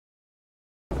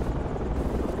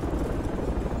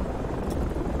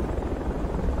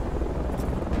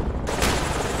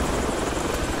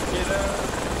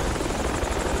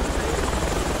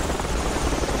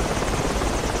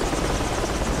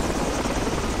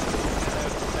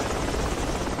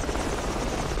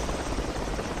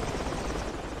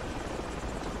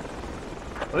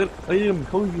I am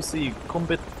how you say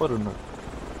combat foreigner.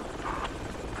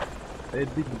 I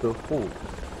dig the hole.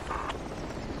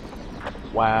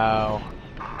 Wow.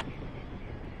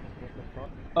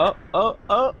 What the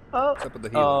fuck? What's up with the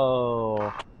helo?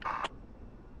 Oh.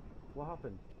 What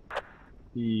happened?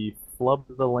 He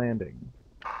flubbed the landing.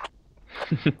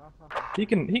 He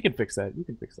can fix that. You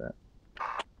can fix that.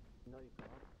 No, you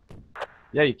can't.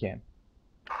 Yeah, you can.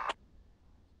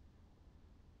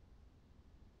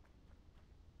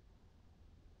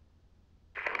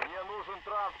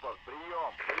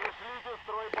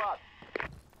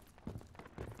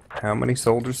 How many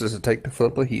soldiers does it take to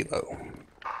flip a helo?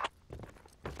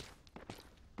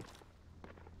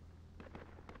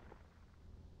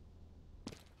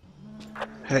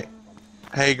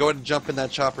 Hey, go ahead and jump in that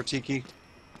chopper, Tiki.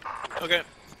 Okay.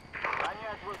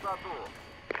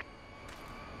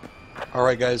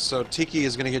 Alright guys, so Tiki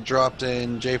is going to get dropped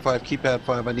in J5 keypad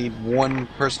 5. I need one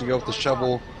person to go with the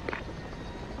shovel.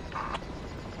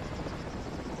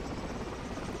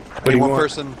 What do you one want?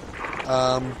 person.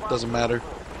 Doesn't matter.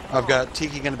 I've got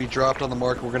Tiki going to be dropped on the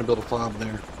mark. We're going to build a fob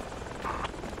there.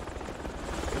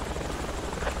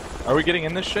 Are we getting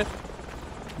in this shit?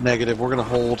 Negative. We're going to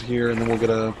hold here and then we'll get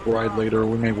a ride later.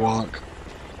 We may walk.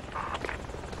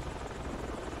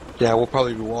 Yeah, we'll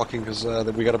probably be walking because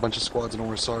we got a bunch of squads and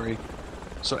we're sorry.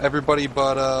 So everybody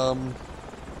but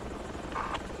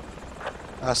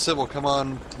Sybil, come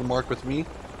on to the mark with me.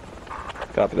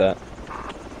 Copy that.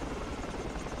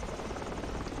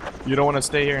 You don't want to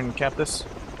stay here and cap this?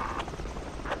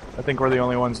 I think we're the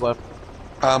only ones left.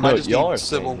 I No, just y'all need are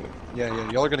Sybil. staying Yeah,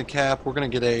 y'all are gonna cap. We're gonna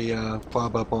get a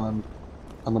fob up on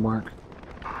the mark.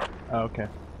 Oh, okay.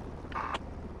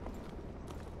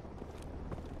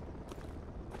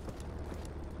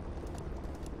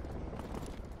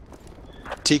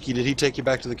 Tiki, did he take you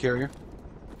back to the carrier?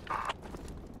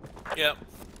 Yep.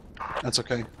 That's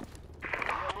okay.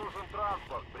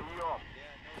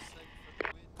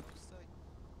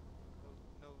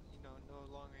 No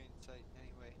long range sight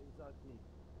anyway. Exactly.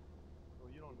 Well,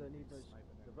 you You don't need those.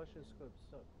 The Russian scopes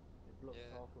suck. It blocks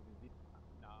Yeah. half of the view.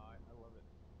 Nah, I love it.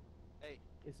 Hey,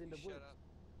 It's in you the shut woods. up.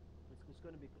 It's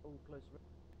going to be all close.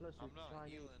 Plus, I'm you're not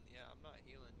Chinese. healing. Yeah, I'm not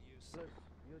healing you. Plus,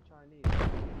 you're Chinese. Shoot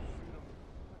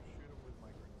him with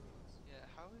my grenades. Yeah,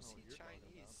 how is No, he you're talking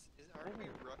Chinese? Aren't we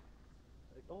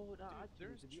Oh, no, Dude,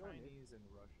 actually, there's to be honest. Chinese in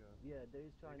Russia. Yeah, there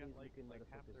is They Chinese got looking like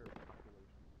half their motherfuckers.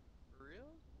 population. for real?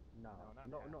 No,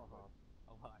 No, not half, half. but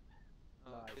a lot.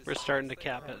 Oh, Like- 'cause We're starting to it's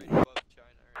cap already it. above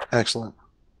China, right? Excellent.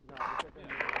 No, look at them.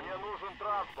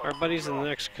 Our buddies in the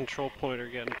next control point are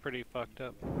getting pretty fucked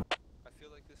up. I feel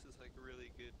like this is like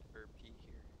really good RP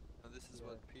here. Now, this is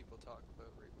what people talk about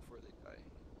right before they die.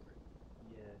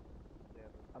 Yeah. Yeah,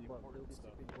 the But important they'll be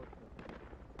stuff. stupid watching it.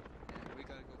 And we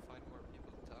gotta go find more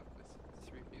people to talk with.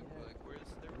 3 people, Yeah. like, where's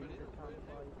everybody? need to Where's come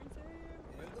by.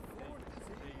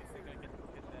 Hey, you think I can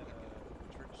hit that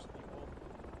church steeple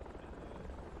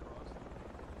and the cross?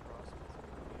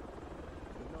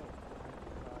 No.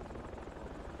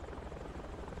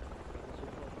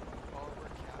 Oh,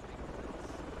 we're capping this.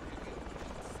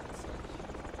 And such.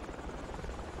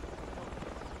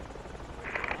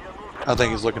 I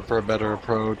think he's looking for a better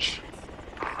approach.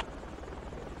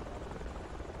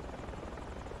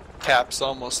 Cap's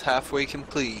almost halfway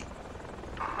complete.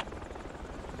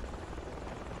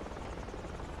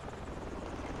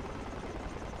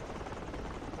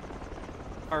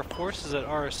 Our forces at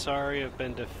Arasari have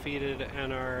been defeated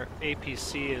and our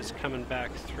APC is coming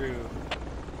back through.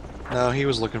 No, he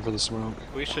was looking for the smoke.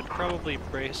 We should probably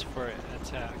brace for an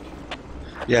attack.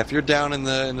 Yeah, if you're down in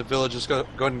the village, just go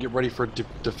ahead and get ready for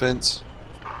defense.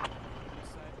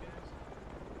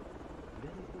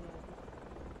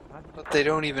 But they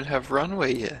don't even have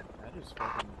runway yet. That is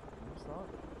fucking messed up.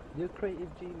 You're a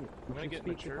creative genius. I'm You gonna should get in the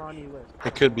speak to church. Kanye West.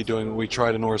 It could be doing what we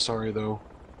tried in Orsari, though.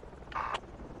 I'm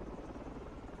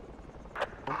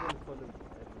gonna follow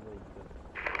everywhere you go.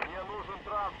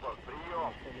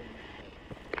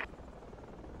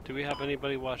 Do we have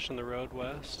anybody watching the road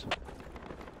west?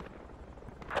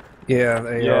 Yeah,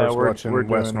 they Yeah, are we're watching doing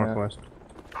west that. northwest.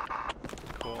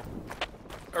 Cool.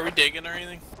 Are we digging or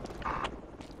anything?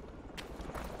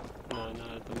 No,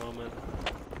 not at the moment.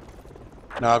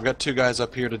 Now I've got 2 guys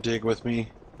up here to dig with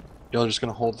me. Y'all are just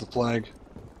gonna hold the flag.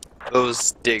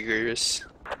 Those diggers.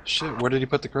 Shit, where did he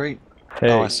put the crate?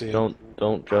 Hey, Oh, I see it. don't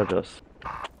judge us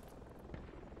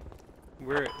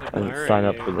We're and admiring sign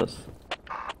up you. for this.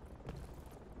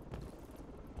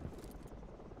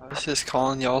 I was just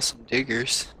calling y'all some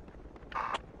diggers.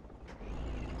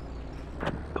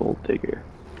 Gold digger.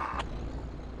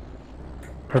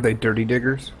 Are they dirty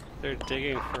diggers? They're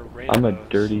digging for rainbows. I'm a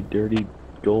dirty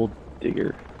gold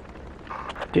digger.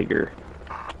 digger.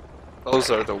 Those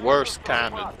are the worst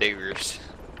kind of diggers.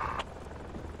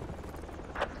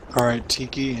 Alright,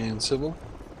 Tiki and Sybil.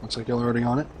 Looks like y'all are already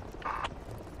on it.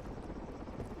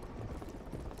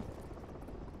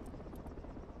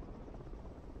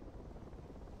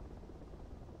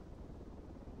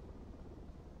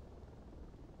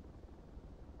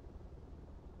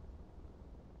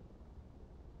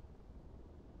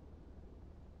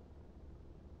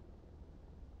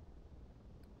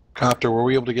 Copter, were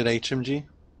we able to get HMG?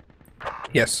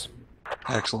 Yes.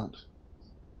 Excellent.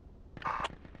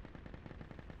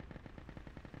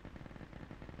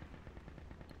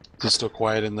 Is it still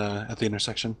quiet in the at the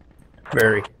intersection?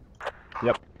 Very.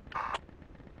 Yep.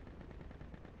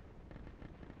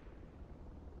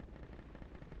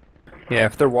 Yeah,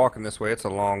 if they're walking this way, it's a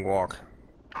long walk.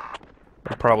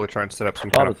 They'll probably try and set up some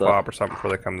kind of Fob is up. fob or something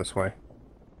before they come this way.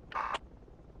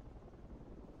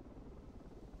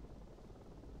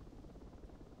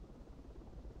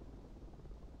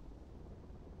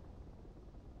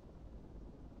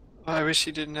 I wish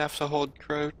you didn't have to hold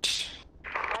crouch.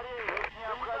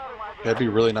 That'd be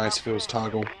really nice if it was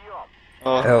toggle.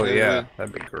 Oh, Hell it yeah, would.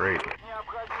 that'd be great.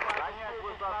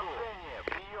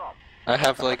 I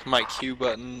have like my Q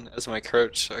button as my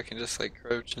crouch, so I can just like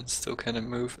crouch and still kind of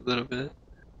move a little bit.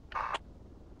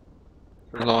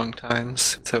 For long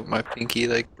times, without my pinky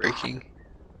like breaking.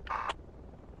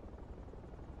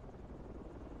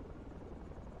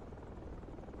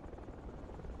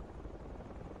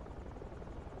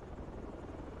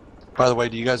 By the way,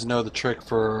 do you guys know the trick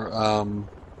for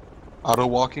auto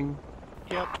walking?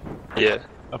 Yep. Yeah.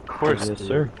 Of course. Yes,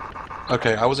 sir.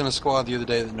 Okay, I was in a squad the other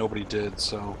day that nobody did,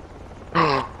 so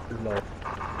No.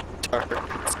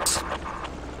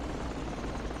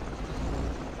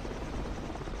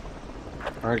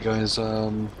 alright guys,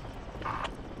 we're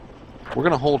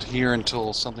gonna hold here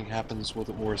until something happens with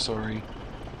Orisari.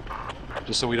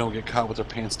 Just so we don't get caught with our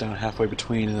pants down halfway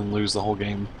between and then lose the whole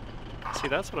game. See,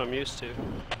 that's what I'm used to.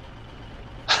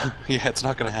 Yeah, it's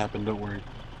not gonna happen, don't worry.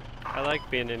 I like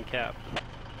being in cap.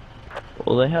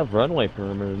 Well, they have runway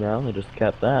perimeter now. They just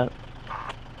kept that.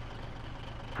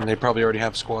 And they probably already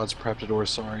have squads prepped at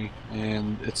Orisari,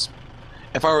 and it's...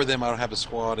 If I were them, I would have a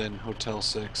squad in Hotel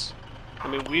 6. I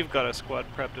mean, we've got a squad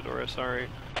prepped at Orisari.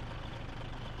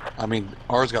 I mean,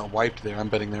 ours got wiped there. I'm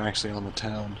betting they're actually on the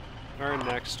town. Our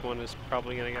next one is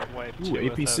probably gonna get wiped Ooh, too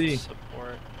APC. without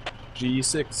support.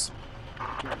 G6.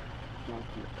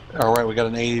 Alright, we got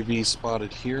an AAV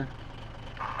spotted here.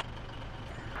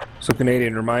 So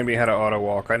Canadian, remind me how to auto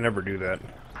walk. I never do that.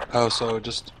 Oh, so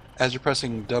just as you're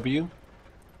pressing W,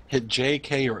 hit J,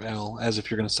 K, or L as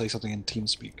if you're going to say something in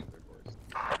TeamSpeak.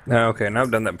 No, okay, and I've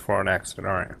done that before on accident.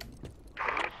 All right.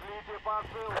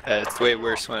 It's way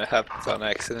worse when it happens on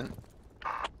accident.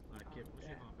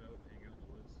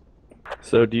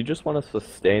 So, do you just want us to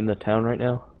stay in the town right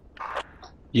now?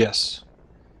 Yes.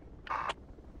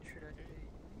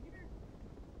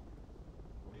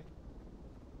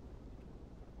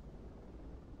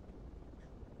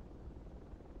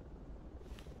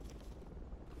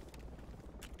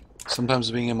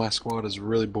 Sometimes being in my squad is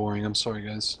really boring. I'm sorry,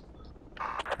 guys.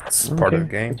 It's part of the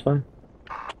game. It's fine.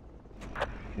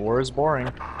 War is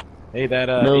boring. Hey, that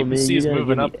No, man, APC you is gotta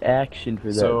moving give up. me action for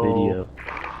that So- video.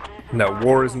 No,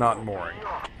 war is not boring.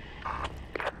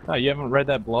 Oh, you haven't read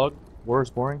that blog? War is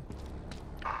boring?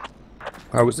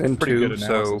 I was Pretty into, good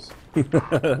so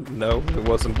analysis. no, it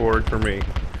wasn't boring for me.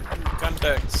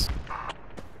 Contacts.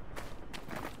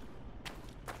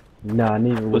 Nah,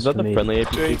 neither Was that to the me. friendly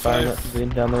APC firing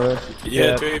that down the road?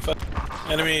 Yeah.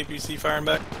 285. Enemy APC firing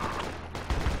back.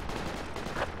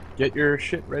 Get your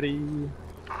shit ready.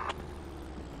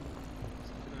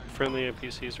 Friendly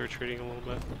NPCs retreating a little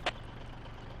bit.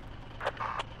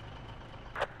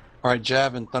 Alright,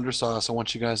 Jav and Thunder Sauce, I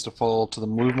want you guys to fall to the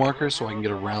move marker so I can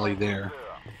get a rally there.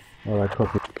 Alright,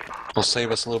 copy. It'll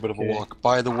save us a little bit of a Okay. walk.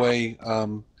 By the way,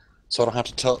 so I don't have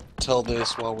to tell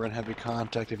this while we're in heavy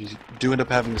contact, if you do end up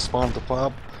having to spawn at the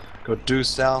fob, go due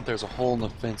south, there's a hole in the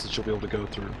fence that you'll be able to go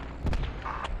through.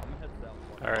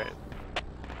 Alright.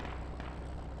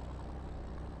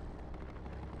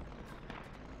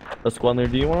 Squad leader,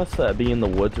 do you want us to be in the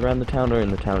woods around the town or in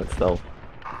the town itself?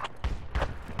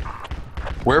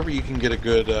 Wherever you can get a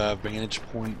good vantage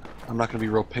point. I'm not going to be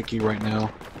real picky right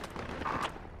now.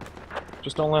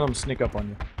 Just don't let them sneak up on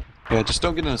you. Yeah, just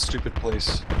don't get in a stupid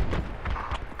place.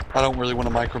 I don't really want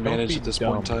to Don't micromanage be at this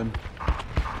point in dumb. time.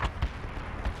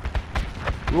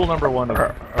 Rule number one.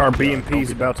 Our BMP's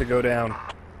about to go down.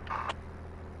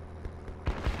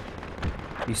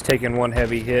 He's taking one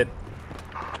heavy hit.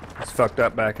 He's fucked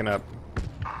up backing up.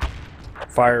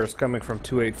 Fire is coming from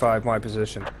 285 my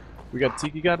position. We got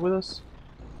Tiki God with us?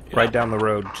 Right down the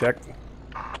road. Check.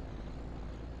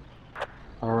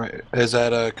 Alright, is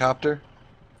that a copter?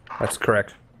 That's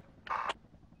correct.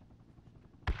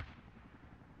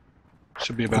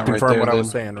 Should be You about right confirm there what I then.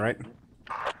 was saying, right?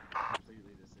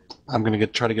 I'm gonna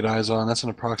try to get eyes on. That's an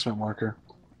approximate marker.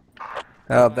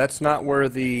 That's not where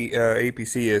the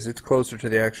APC is. It's closer to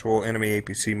the actual enemy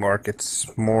APC mark.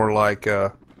 It's more like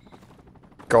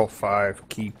Golf 5,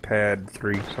 Keypad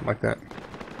 3, something like that.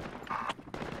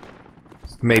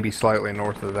 Maybe slightly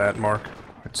north of that mark.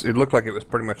 It looked like it was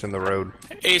pretty much in the road.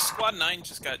 Hey, Squad 9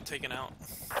 just got taken out.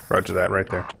 Roger that, right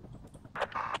there.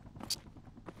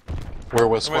 Where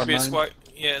was There might squad be a 9? squad.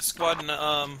 Yeah, Squad.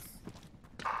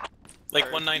 Like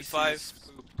 195,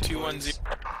 210.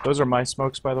 Those are my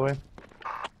smokes, by the way.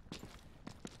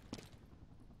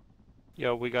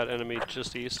 Yo, we got enemy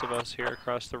just east of us here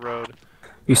across the road.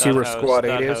 You see That where house, Squad 8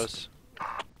 that is? house.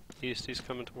 East, he's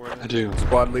coming toward us. I do.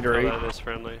 Squad Leader Oh, 8? that is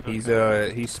friendly.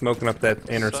 He's smoking up that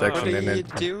intersection What are and you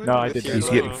then doing? No, I with did your he's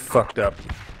not. getting fucked up.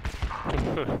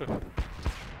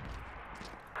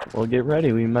 Well, get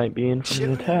ready. We might be in for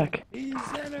an attack. He's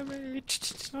enemy.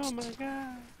 Oh my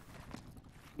god.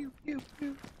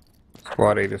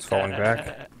 Squad 8 is falling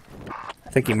back. I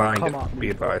think he mined Come it, on,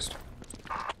 be advised.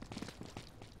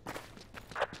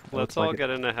 Let's all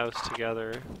get in a house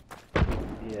together.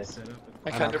 Yeah. I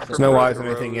kind of There's no eyes on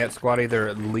anything yet. Squad 8, they're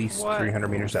at least 300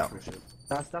 meters out.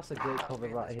 That's a great cover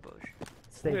right here.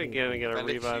 We're gonna get a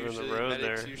revive in the road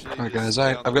there. Alright guys,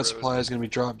 I've got supplies gonna be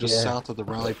dropped just Yeah. south of the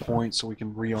rally point so we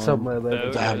can rearm Somewhere where Okay.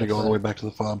 without having to go all the way back to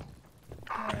the fob.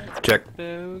 Check.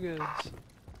 Bogus.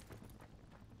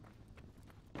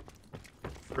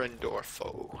 Friend or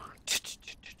foe.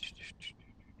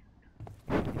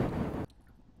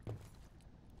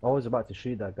 I was about to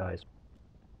shoot that, guys.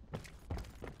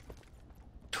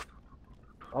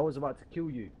 I was about to kill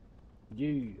you.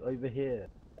 You, over here.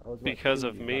 I was about to Because kill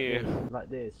of you, me. Like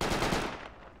this.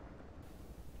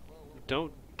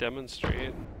 Don't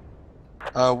demonstrate.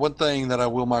 One thing that I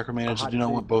will micromanage, I do not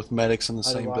to. want both medics in the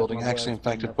same Otherwise building. my Actually, in words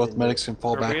fact, mean if both nothing. medics can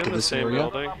fall Are back we to in the this same area.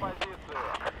 building?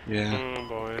 Yeah. Oh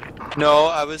boy. No,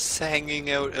 I was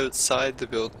hanging out outside the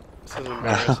building. This is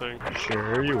embarrassing.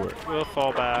 Sure you were. We'll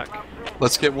fall back.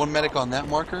 Let's get one medic on that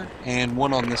marker and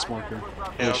one on this marker.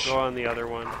 Okay, I'll Ish. go on the other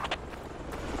one.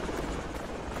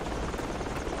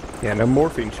 Yeah, no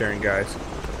morphine sharing, guys.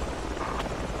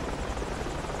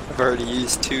 I've already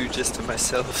used 2 just to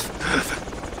myself.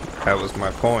 That was my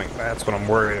point. That's what I'm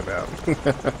worried about.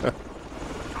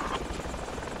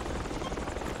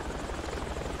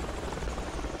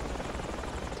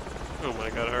 Oh my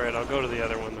god, alright, I'll go to the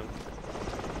other one then.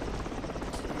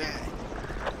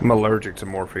 I'm allergic to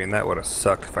morphine. That would have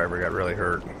sucked if I ever got really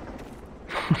hurt.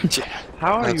 Yeah.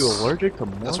 How are you That's- allergic to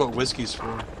morphine? That's what whiskey's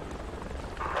for.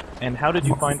 And how did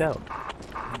you find out?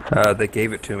 They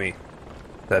gave it to me.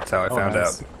 That's how I Oh, found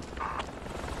nice. out.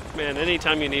 Man,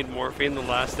 anytime you need morphine, the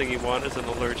last thing you want is an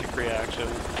allergic reaction.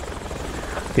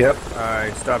 Yep,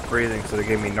 I stopped breathing, so they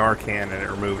gave me Narcan, and it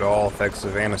removed all effects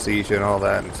of anesthesia and all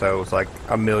that, and so it was like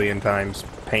a million times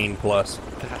pain plus.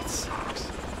 That sucks.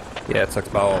 Yeah, it sucks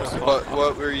balls.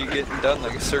 What were you getting done?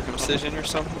 Like a circumcision or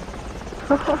something?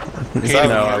 No,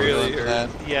 I was- really For hurt. that.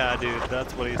 Yeah, dude,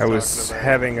 that's what he's I was talking about.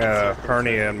 having a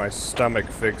hernia in my stomach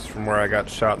fixed from where I got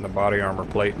shot in the body armor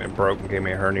plate, and it broke and gave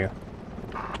me a hernia.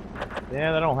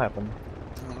 Yeah, that don't happen.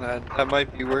 That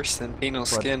might be worse than penal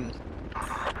skin.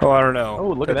 Oh, I don't know. Oh,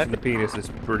 look at Touching that. the penis is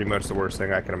pretty much the worst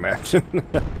thing I can imagine.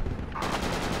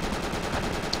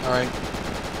 Alright.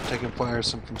 Taking fire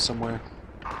from somewhere.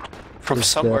 From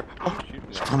Just, somewhere.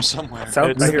 From somewhere. It's I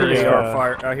hear the, AR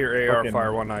fire. I hear AR fucking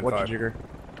fire What 195. jigger?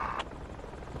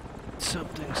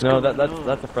 Something's No, going that's on.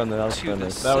 a friendly. That was To friendly.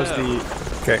 the That was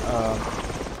south. the Okay.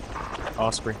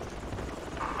 Osprey.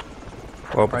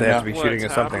 Well, but Right they have now. to be What's shooting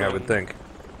at something, I would happening? think.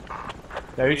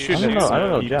 Yeah, he was shooting I don't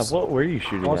know, at Jeff. What were you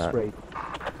shooting at? Osprey.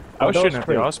 I was Oh, shooting at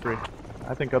the Osprey. Osprey.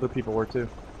 I think other people were too.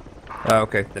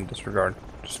 Okay, then disregard.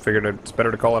 Just figured it's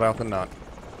better to call it out than not.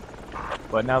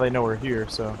 But now they know we're here,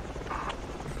 so.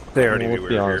 They already Well, knew let's we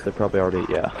be were honest, here. they probably already,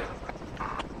 yeah.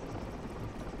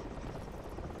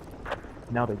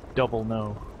 Now they double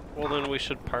know. Well, then we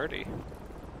should party.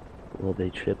 Well, they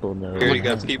triple know. We already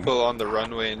got people on the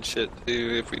runway and shit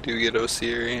too. If we do get OC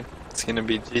area, it's gonna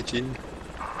be GG.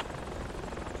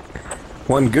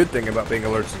 One good thing about being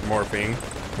allergic to morphine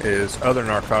is other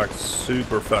narcotics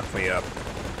super fuck me up.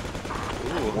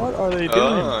 What are they doing?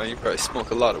 Oh, you probably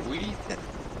smoke a lot of weed.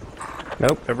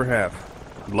 Nope, never have.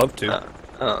 I'd love to.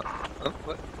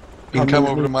 What? You can come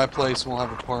over to my place and we'll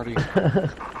have a party.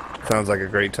 Sounds like a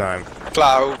great time.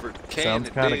 Fly over to Sounds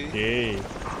Canada. kind of gay.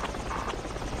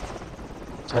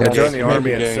 I joined the Maybe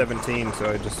army at gay. 17,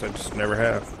 so I just never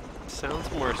have.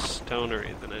 Sounds more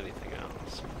stonery than anything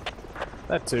else.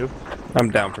 That too.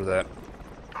 I'm down for that.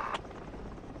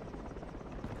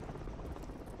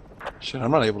 Shit,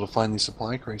 I'm not able to find these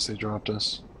supply crates they dropped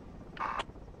us.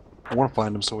 I want to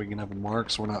find them so we can have a mark,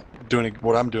 so we're not doing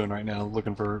what I'm doing right now,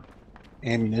 looking for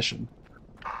ammunition.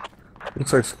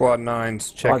 Looks like Squad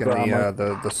 9's checking got ammo.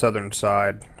 the southern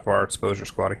side for our exposure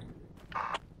squatting.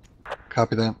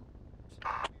 Copy that.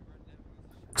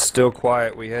 Still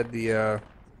quiet. We had the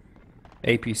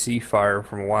APC fire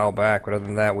from a while back, but other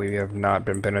than that, we have not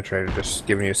been penetrated. Just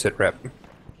giving you a sit rep.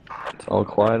 It's all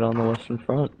quiet on the western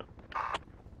front.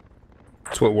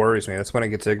 That's what worries me. That's when it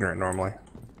gets ignorant normally.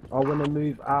 I want to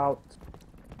move out.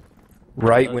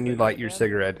 Right when you light your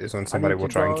cigarette is when somebody will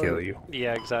try and kill you.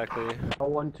 Yeah, exactly. I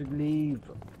want to leave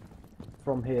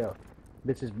from here.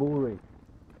 This is boring.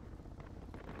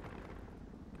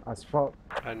 As fuck.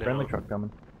 I know. Friendly truck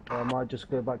coming. I might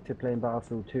just go back to playing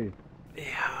Battlefield 2.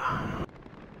 Yeah.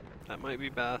 That might be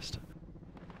best.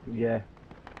 Yeah.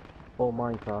 Or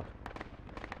Minecraft.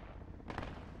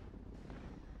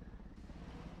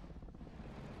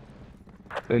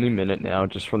 Any minute now,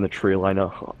 just from the tree line,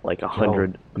 like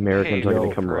 100 Americans Hey, are gonna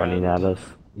yo, come friend. running at us.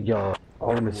 Yo, I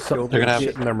want to suck They're gonna have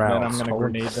your shit in their Then I'm mouths. gonna I would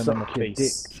grenade them in the suck your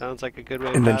face. Sounds like a good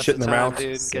way to And then pass shit the in their time, mouth?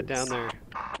 dude. Get down there.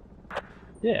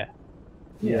 Yeah.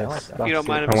 Yes, I like that. If you don't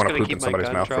mind, I I'm just want to gonna poop keep in my somebody's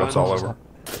gun mouth drawn. so it's all over.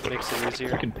 Makes it You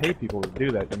easier. can pay people to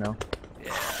do that, you know.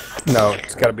 No,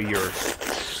 it's gotta be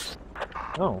yours.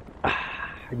 Oh.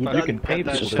 You Fuck, You can pay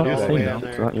put that people shit to do all that, the way you down know.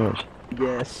 It's there. not yours.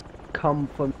 Yes, come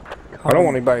from. I don't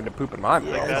want anybody to poop in my mouth.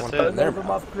 Like I that's want it. to put it in their Over my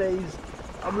mouth. place.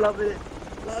 I'm loving it.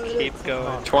 Loving Keep it.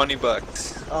 going.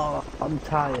 $20. Oh, I'm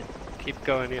tired. Keep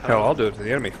going, you Hell, I'll do it to the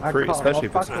enemy for I free, can't, especially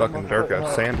if I'll it's fuck fucking him, Durka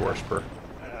I'll- sand worshiper.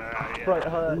 Right,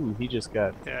 hurt. Ooh, he just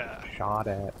got Yeah. shot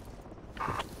at.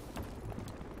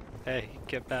 Hey,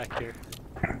 get back here.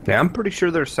 Yeah, I'm pretty sure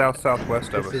they're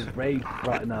south-southwest of This us. is raid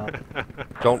right now.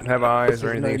 Don't have eyes or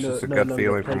This is anything, it's just a gut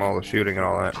feeling from all the shooting and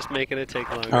all that. Just making it take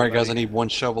longer. Alright, guys, I buddy. need one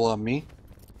shovel on me.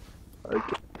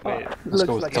 Wait, Let's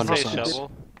go with like you a thunder say sausage. signs.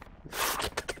 shovel?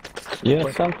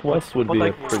 Yeah, southwest would be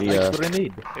a pretty, Wait a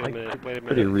minute.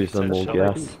 pretty You said reasonable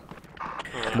shovel? guess.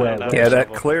 Oh, Well, I don't have Yeah, a that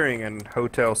shovel. clearing in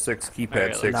Hotel 6 Keypad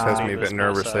Alright, 6 let's has clean me a this bit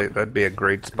mess nervous. up. That'd be a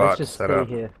great Let's spot to just set stay up.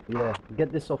 here. Yeah,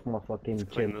 get this off my fucking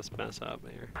Clean chin. this mess up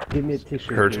here. Give me a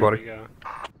tissue. Heard please. what? There we go.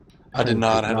 I did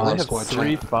not have a I left have squad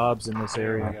 3 chat. fobs in this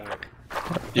There we area. go.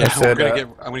 Yeah, said, I'm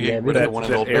gonna yeah, get we rid of that- the one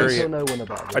in that Old area- Base. Don't know one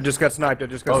about this. I just got sniped. I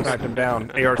just got sniped him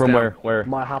down. AR's From down. where?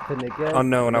 Might happen again.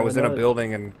 Unknown. I Never was in a know.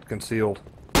 building and concealed.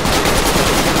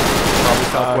 Probably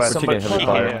southwest. somebody- Chicken heavy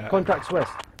fire. Yeah. Contacts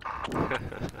west.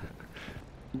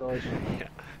 Nice.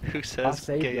 Who I'll says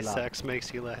save gay you, lad. sex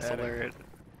makes you less alert?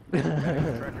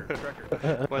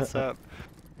 Trekker. What's up?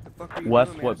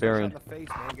 West, what bearing?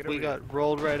 We got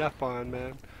rolled right up on,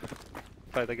 man.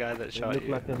 By the guy that You shot look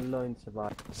you. like a lone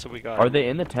survivor. So we got Are him. they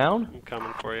in the town? I'm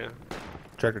coming for you.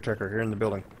 Trekker, here in the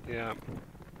building. Yeah.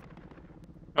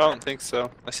 I don't think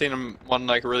so. I seen him one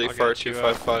like really I'll far, get you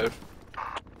up. 255.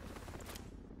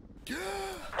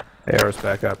 AR's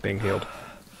back up, being healed.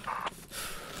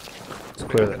 Let's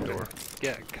clear that door.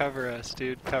 Yeah, cover us,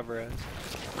 dude. Cover us.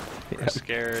 We're Yeah.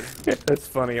 scared. That's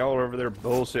funny. Y'all were over there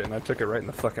bullshitting. I took it right in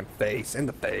the fucking face. In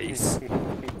the face.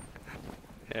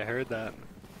 Yeah, I heard that.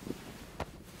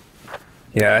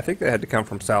 Yeah, I think they had to come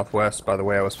from southwest by the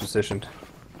way I was positioned.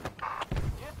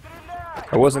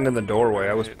 I wasn't in the doorway.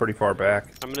 I was pretty far back.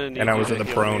 I'm gonna need And I you was to in the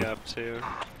heal prone. me up too.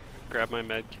 Grab my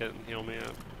med kit and heal me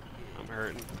up. I'm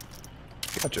hurting.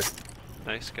 Gotcha.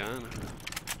 Nice gun.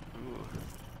 Ooh.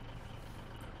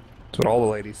 That's what all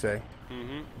the ladies say.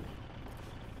 Mhm.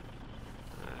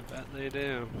 I bet they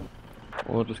do.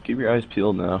 Well, just keep your eyes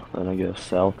peeled now, then I guess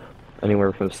south.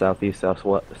 Anywhere from southeast,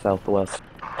 southwest.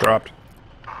 Dropped.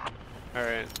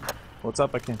 Alright. What's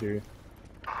up? I can't hear you.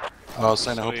 I was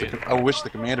saying Sweet. I wish the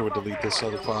commander would delete this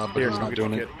other fob, but Here, he's go not get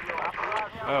doing the it.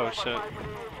 Oh shit.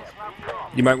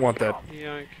 You might want that.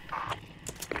 Yoink.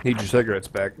 Need your cigarettes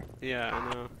back. Yeah,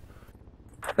 I know.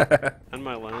 I And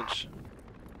my lunch.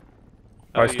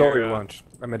 stole you're, your lunch.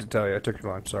 I meant to tell you. I took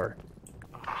your lunch. Sorry.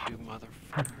 Oh, you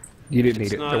motherfucker. You didn't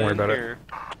It's need it. not Don't worry in about here.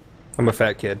 it. I'm a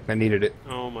fat kid. I needed it.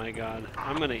 Oh my god.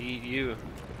 I'm gonna eat you.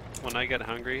 When I get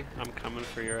hungry, I'm coming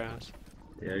for your ass.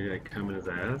 Yeah, you're gonna come in his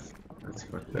ass? That's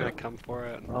fucked I'm gonna up. come for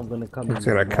it. I'm gonna come. It's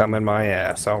gonna come in my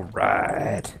ass. All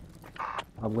right.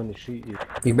 I'm gonna shoot you.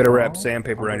 You better wrap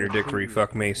sandpaper around your dick before you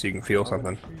fuck me, so you can feel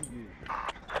something.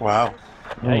 Wow.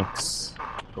 Yikes.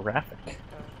 Graphic.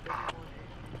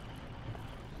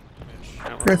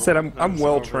 Like I said, I'm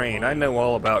well trained. I know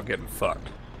all about getting fucked.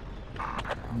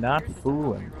 Not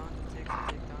fooling.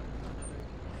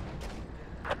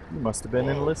 You must have been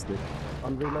enlisted.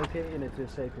 I'm relocating it to a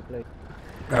safer place.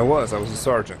 I was a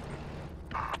sergeant.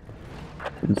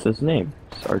 What's his name?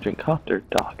 Sergeant Copter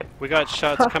Doc. We got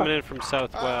shots coming in from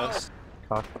southwest.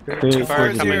 Great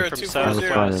Fire for Coming zero, in from 240.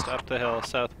 southwest up the hill.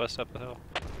 Southwest up the hill.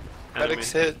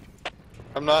 Medic's hit.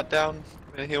 I'm not down.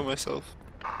 I'm gonna heal myself.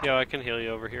 Yo, I can heal you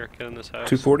over here. Get in this house.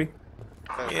 240?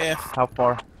 Yeah, How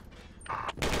far?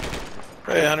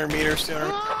 probably 100 meters,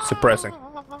 200. Suppressing.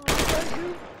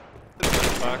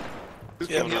 Fuck. Who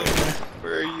Yeah, can heal I'm me? there.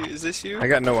 Where are you? Is this you? I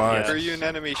got no eyes. Or are you an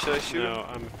enemy? Should I shoot him? No,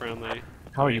 I'm friendly.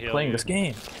 How are Let me you heal playing this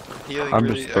game? Healing I'm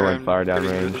really, just throwing I'm fire down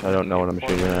really range. good. I don't know what I'm Poor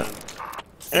shooting man. at.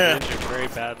 Yeah. Injured very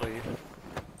badly.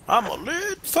 I'm a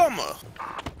lit farmer.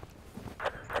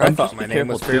 I Just thought be my name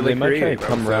careful, was too, fairly they might try to creative. I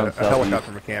come was around a southeast.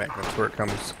 helicopter mechanic. That's where it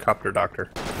comes, copter doctor.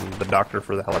 I'm the doctor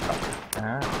for the helicopter.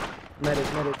 Ah.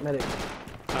 Medic.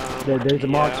 There's a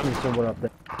marksman somewhere up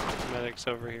there. Medic's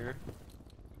over here.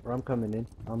 Where I'm coming in.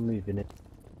 I'm moving it.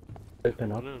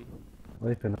 Open up. Come on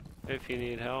Open up. in. If you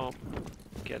need help,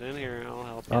 get in here. I'll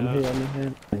help you I'm out.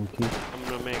 here. Thank you. I'm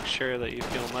gonna make sure that you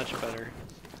feel much better.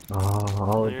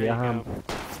 Oh, There you damn. go.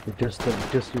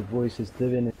 Just your voice is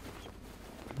doing it.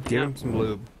 Give him some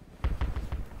lube.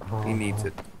 Oh, He needs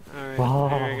it. Alright,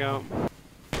 there you go.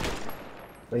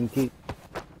 Thank you.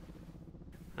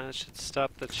 That should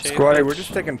stop the chase. Squatty, we're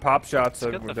just taking pop shots.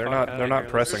 Let's get the They're fuck not. outta They're not here.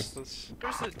 pressing.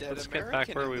 There's a dead Let's get American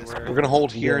back where in we this were. We're gonna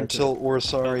hold here Yeah, until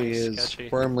Orsari is sketchy.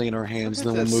 firmly in our hands,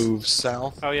 Look then at we'll this. move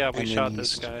south. Oh yeah, we and shot then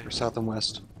this east, guy. or south and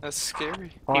west. That's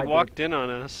scary. He walked in on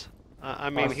us. I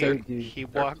mean, I saved you. he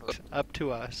walked up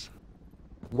to us.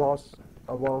 Whilst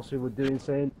we were doing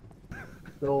saying.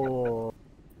 So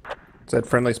Is that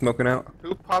friendly smoking out?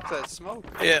 Who popped that smoke?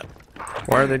 Yeah.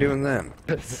 Why are they doing that?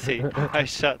 See, I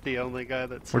shot the only guy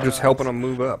that's. We're just helping them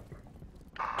move up.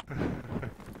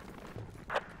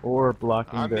 Or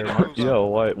blocking I'm their gonna march. move Yo,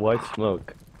 why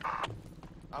smoke?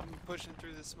 I'm pushing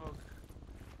through the smoke.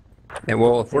 And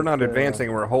well, if we're not It's,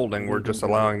 advancing, we're holding. We're just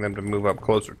allowing them to move up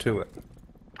closer to it.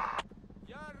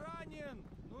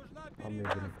 I'm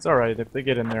moving. It's alright, if they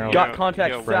get in there, I'll Got Yo,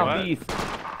 contact yo, southeast.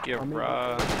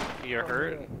 You're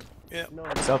hurt? No,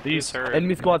 He's southeast. hurt.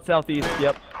 Enemy squad southeast.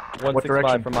 Yep. 165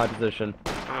 direction? from my position.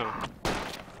 Oh.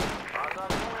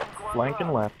 Flank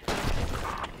and left.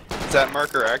 Is that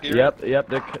marker accurate? Yep.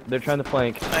 They're trying to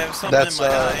flank. I have something That's in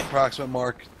my eye. approximate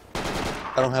mark.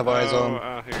 I don't have eyes on.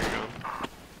 Oh, here you go.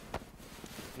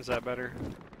 Is that better?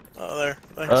 Oh, there.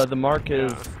 Thanks. The mark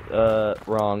is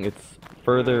wrong. It's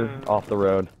further off the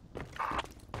road.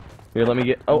 Here, let me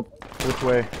get. Oh, Which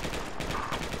way?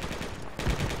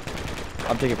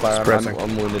 I'm taking fire. Suppressing.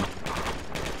 I'm wounded.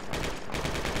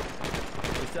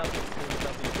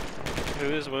 Who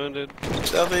is wounded?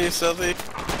 Southeast.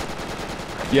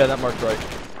 Yeah, that mark's right.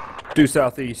 Due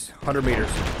southeast, 100 meters.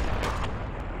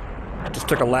 Just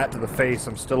took a lat to the face.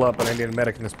 I'm still up, and I need a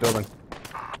medic in this building.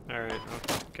 Alright,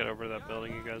 I'll get over to that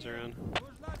building you guys are in.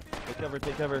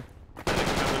 Take cover. Medic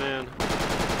coming in.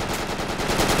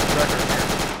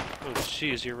 Oh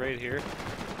jeez, you're right here.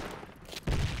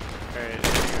 Alright,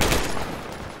 there you go.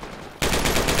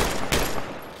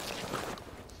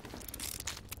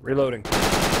 Reloading.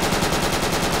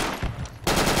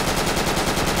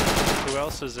 Who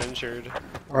else is injured?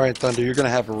 Alright, Thunder, you're gonna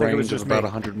have a think it was range of just about me.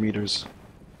 100 meters.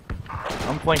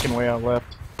 I'm flanking way out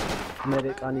left.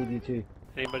 medic, I need you too.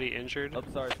 Anybody injured? Oh,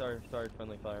 sorry,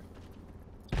 friendly fire.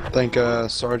 I think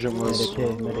Sergeant was.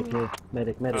 Medic here.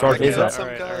 Medic. Sergeant, I is killed that- some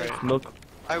Alright, guy. alright. Smoke.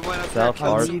 I went up there, South killed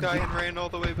hard. some guy, and ran all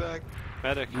the way back.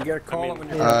 Medic. You gotta call I it when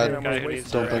mean, you're Uh, ready. I'm guy who wasting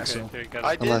needs don't to- think okay, so. there you go.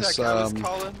 I did. Unless, I was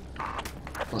calling.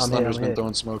 Unless I'm Thunder's here. been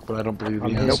throwing smoke, but I don't believe I'm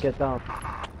he here. has. Get down.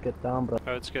 Get down, bro.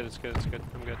 Oh, it's good. I'm good.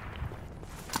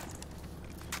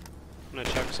 I'm gonna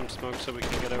chuck some smoke so we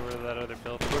can get over to that other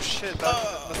building. Oh shit,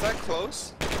 was that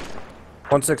close?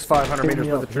 165, 100 meters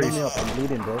me with up, the trees. me up. I'm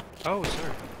bleeding, bro. Oh,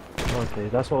 sorry. Okay,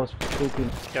 that's what I was talking.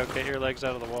 Yo, get your legs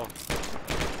out of the wall.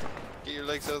 Get your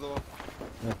legs out of the wall.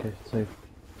 Okay, safe.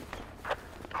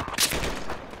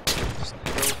 Just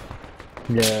go.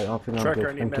 Yeah, I think I'm Tracker, I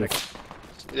good. need Thank medic.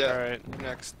 Yeah, Alright.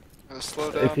 next.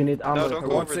 Slow down. If you need no, ammo, don't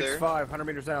go over there. 165, 100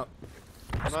 meters out.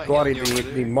 I'm not Squatty, healing you over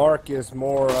the there. mark is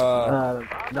more, I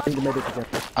need the medic again.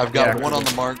 I've got Yeah. one on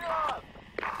the mark.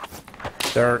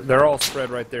 they're all spread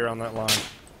right there on that line.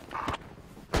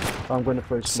 I'm going to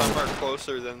throw Some smoke. are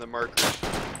closer than the marker.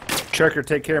 Checker,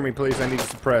 take care of me, please. I need to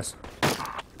suppress.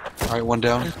 Alright, one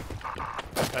down.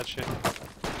 Gotcha.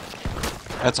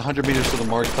 That's 100 meters to the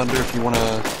mark, Thunder, if you want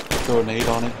to throw a nade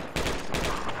on it.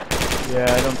 Yeah,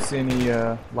 I don't see any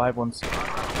live ones.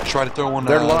 Try to throw one.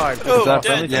 They're live. Oh, that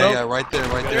dead. friendly? Yeah, right there.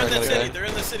 They're I in the got a city. guy. They're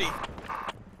in the city.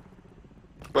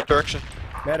 What direction?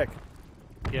 Medic.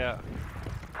 Yeah.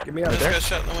 Get me out of This there. guy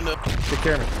shot in the window. Take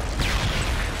care of me.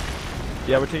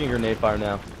 Yeah, we're taking grenade fire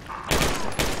now.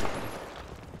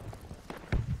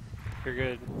 You're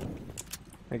good.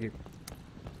 Thank you.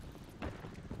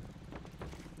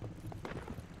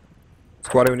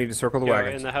 Squad, we need to circle the Yeah,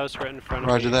 wagons. in the house right in front of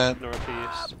Roger me, that.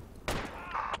 northeast.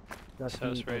 That's This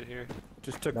house me. right here.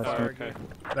 Just took That's fire okay. again.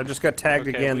 I just got tagged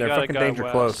Okay, again. we They're got a fucking guy danger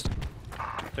west. close.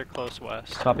 They're close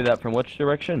west. Copy that from which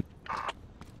direction?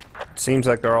 Seems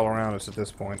like they're all around us at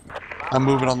this point. I'm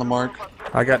moving on the mark.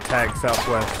 I got tagged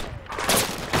southwest.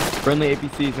 Friendly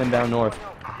APCs inbound north.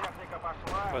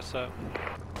 What's up?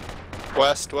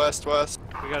 West, west, west.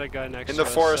 We got a guy next In to the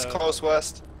us, forest, close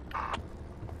west.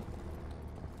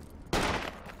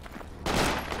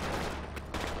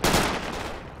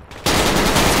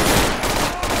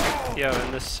 Yeah,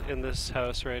 in this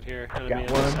house right here. Enemy Got in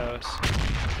this one.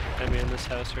 house. Enemy in this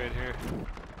house right here.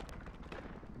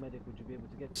 Medic, would you be able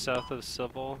to get South of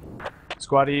Civil.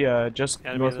 Squatty, just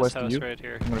Enemy in this northwest of house you. right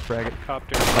here. I'm gonna frag it.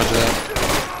 Copter. Roger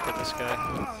that. Get this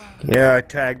guy. Yeah, I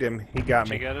tagged him. He got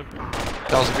Did you me. get him?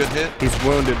 That was a good hit. He's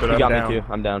wounded, but He I'm got down. me too.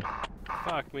 I'm down.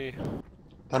 Fuck me.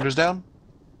 Thunder's down.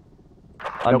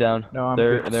 I'm Nope. down. No, I'm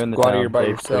they're good. they're in the Squatty, town. you're by They-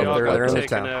 yourself. We all they're got in this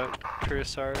taken town. out.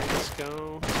 Kurosari, let's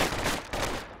go.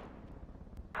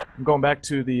 I'm going back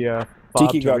to the fob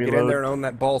Tiki to God, get in reload. there and own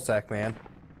that ball sack, man.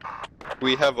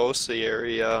 We have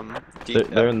ossuary,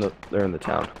 They're in the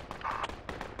town.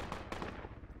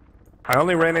 I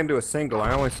only ran into a single.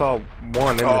 I only saw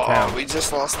one in the Oh, town. we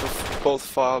just lost both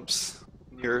fobs.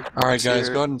 Near All right, guys,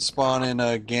 Ossuary. go ahead and spawn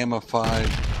in Gamma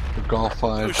 5 or Golf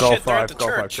 5. Oh, Golf shit, they're at 5, the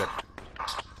Golf 5 church. check.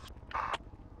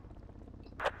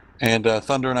 And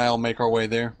Thunder and I will make our way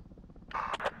there.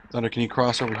 Thunder, can you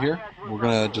cross over here? We're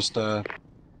gonna just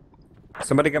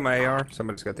Somebody got my AR?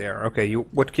 Somebody's got the AR. Okay,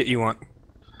 what kit you want?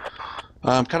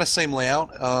 kind of same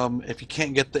layout. If you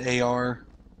can't get the AR,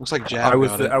 looks like Jab I was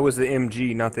got the it. I was the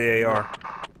MG, not the AR.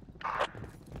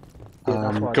 Yeah,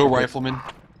 that's why I Go took it. Rifleman.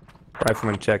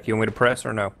 Rifleman check. You want me to press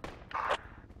or no?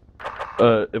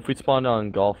 If we spawned on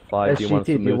Golf 5, do you want us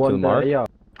to SGT, do you move to the want mark? yeah.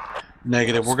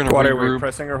 Negative. We're gonna Squad, are we regroup.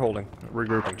 pressing or holding?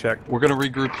 Regrouping. Check. We're gonna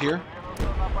regroup here.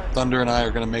 Thunder and I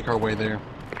are gonna make our way there.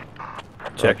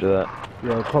 Check. After that.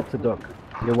 Yeah, copter duck.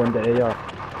 You want the AR?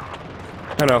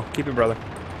 I know. Keep it, brother.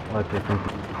 Okay,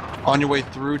 thank you. On your way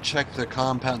through, check the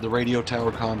compound, the radio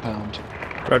tower compound.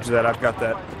 Roger that. I've got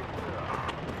that.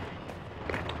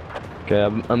 Okay,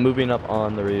 I'm moving up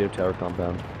on the radio tower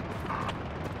compound.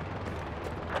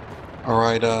 All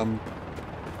right,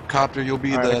 Copter, you'll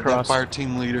be All right, the across. fire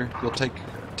team leader. You'll take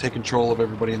control of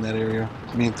everybody in that area.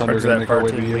 Me and Thunder are Roger gonna that. make our Fire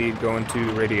way to team you. lead going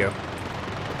to radio.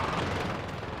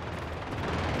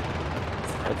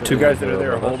 That's Two it, guys that are over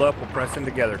there. above Hold us. up. We'll press in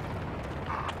together.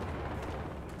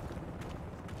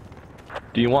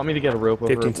 Do you want me to get a rope over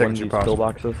 15 one of seconds, these you're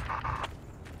pillboxes?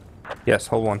 Yes.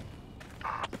 Hold one.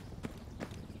 All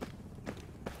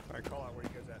right. Call out where you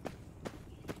guys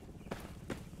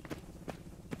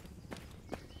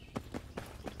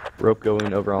at. Rope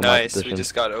going over on my Nice, position. we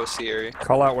just got ossuary.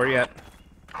 Call out where you at.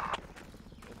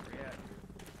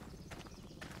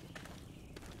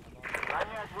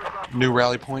 New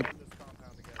rally point.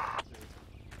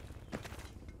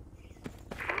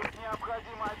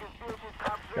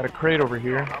 Got a crate over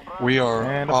here. We are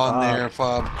And a on fob. there,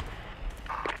 Fob.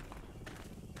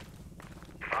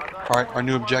 All right, our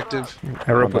new objective. That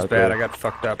rope was about bad. to- I got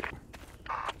fucked up.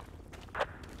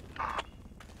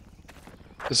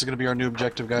 This is going to be our new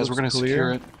objective, guys. We're going Looks to secure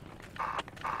clear. it.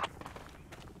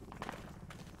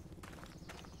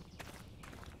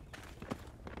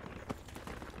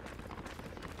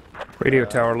 Radio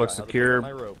tower looks secure.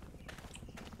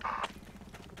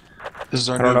 This is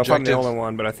our I new don't know if I'm objective. the only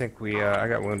one, but I think I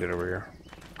got wounded over here.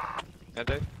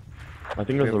 Medic? I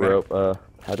think there's a Medic. rope.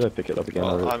 How do I pick it up again?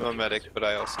 Well, I'm a medic, but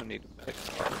I also need a medic.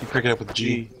 You pick it up with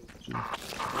G.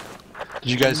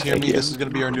 Did you guys hear me? This is going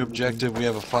to be our new objective. We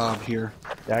have a fob here.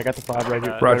 Yeah, I got the fob right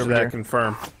here. right Roger over that. here.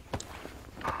 Confirm.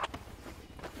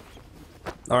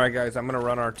 All right, guys. I'm gonna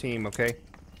run our team. Okay.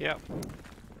 Yep.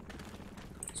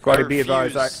 Squatty, I be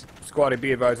advised. refuse. Squatty,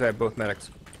 be advised. I have both medics.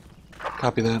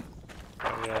 Copy that.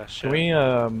 Oh yeah, shit. Can we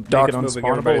make Doc's it moving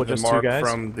everybody unspawnable with to the just two mark guys?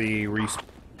 from the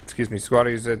excuse me.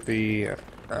 Squatty's at the.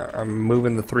 I'm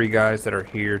moving the 3 guys that are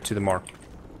here to the mark.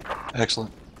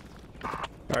 Excellent. All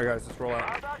right, guys. Let's roll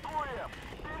out.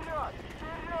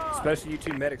 Especially you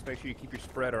 2 medics. Make sure you keep your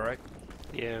spread. All right.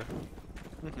 Yeah.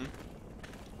 Mm-hmm.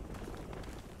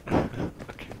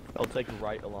 Okay. I'll take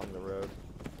right along the road.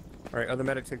 All right. Other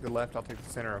medics take the left. I'll take the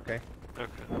center. Okay. Okay.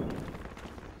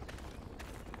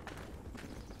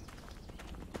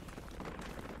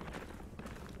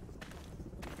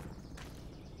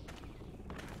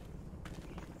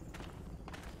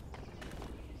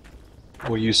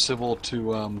 We'll use Civil to,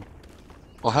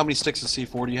 well, how many sticks of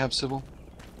C4 do you have, Civil?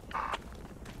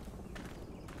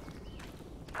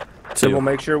 Civil,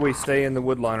 make sure we stay in the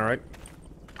wood line, alright?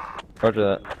 Roger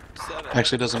that.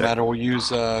 Actually, it doesn't matter. We'll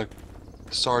use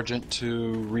Sergeant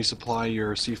to resupply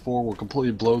your C4. We'll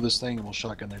completely blow this thing and we'll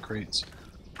shotgun their crates.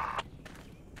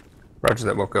 Roger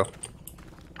that, we'll go.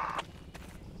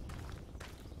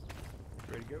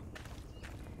 Ready to go?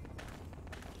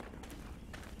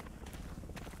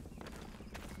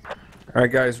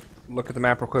 Alright guys, look at the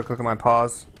map real quick, look at my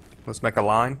pause. Let's make a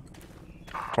line.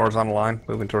 Horizontal line,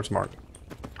 moving towards mark.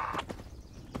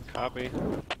 Copy.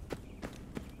 Do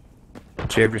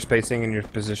you have your spacing and your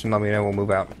position? Let me know, we'll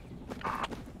move out.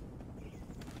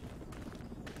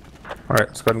 Alright,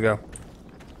 let's go ahead and go.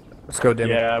 Let's go, Dim.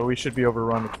 Yeah, we should be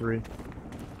overrun with 3.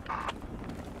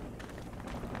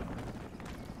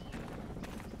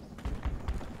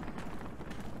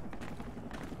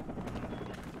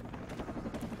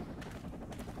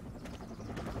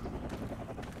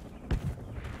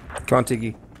 Come on,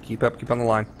 Tiki. Keep up, keep on the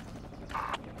line.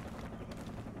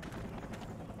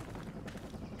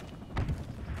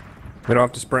 We don't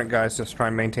have to sprint, guys. Just try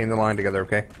and maintain the line together,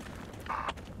 okay?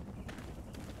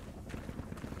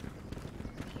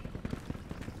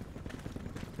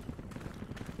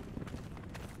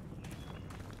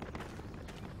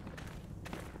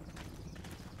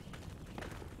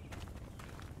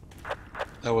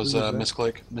 That was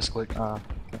misclick.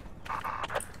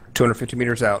 250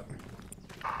 meters out.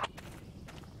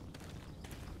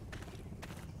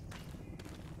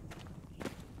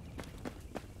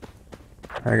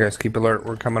 Alright guys, keep alert.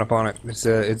 We're coming up on it. Is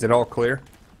it all clear?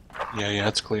 Yeah,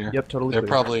 it's clear. Yep, totally They're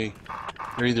clear.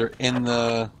 they're either in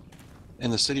the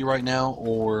city right now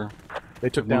or They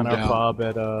took down moved our out. fob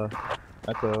at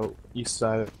the east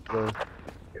side of the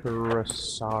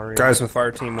Kurasari. Guys with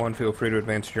Fire Team 1, feel free to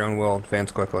advance at your own will.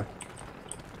 Advance quickly.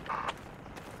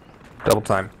 Double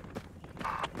time.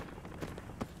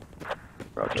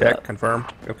 Roger Check, that. confirm.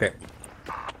 Okay.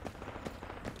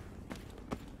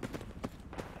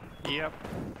 Yep.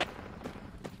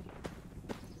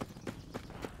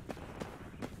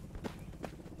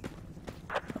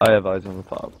 I have eyes on the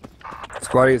fob.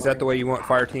 Squatty, is that the way you want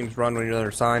fire teams run when you're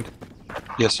assigned?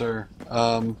 Yes, sir.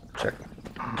 Check.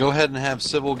 Go ahead and have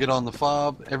Civil get on the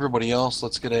fob. Everybody else,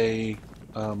 let's get a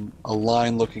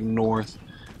line looking north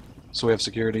so we have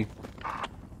security.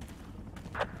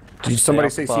 Did somebody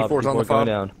Stay say off the C4's on the people are fob? going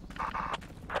down.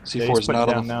 Yeah, C4 he's is putting not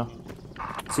down on the now.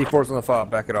 C4's on the fob,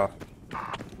 back it off.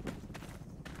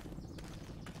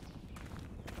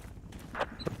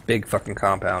 It's a big fucking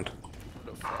compound.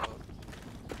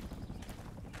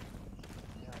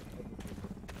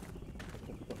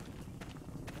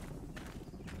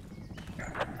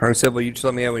 Alright, Civil, you just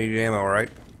let me know when you need ammo, alright?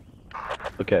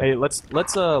 Okay. Hey, let's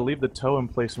leave the tow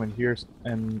emplacement here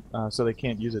and so they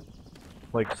can't use it.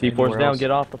 Like C4's anywhere down, else.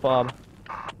 get off the fob.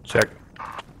 Check.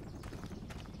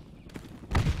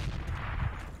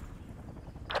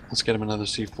 Let's get him another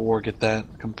C4, get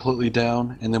that completely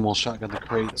down, and then we'll shotgun the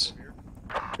crates.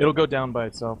 It'll go down by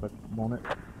itself, won't it?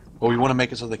 Well, we want to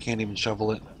make it so they can't even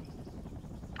shovel it.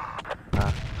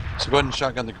 So go ahead and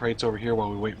shotgun the crates over here while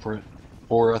we wait for it.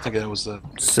 Or I think that was the...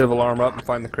 Civil, arm up and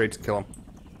find the crates and kill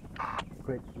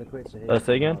them. The crates are here.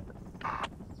 Say again?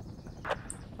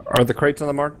 Are the crates on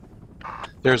the mark?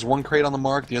 There's one crate on the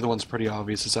mark, the other one's pretty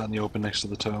obvious. It's out in the open next to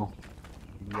the tow.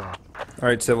 Yeah.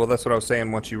 Alright, Civil, that's what I was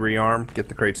saying. Once you rearm, get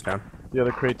the crates down. The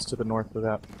other crate's to the north of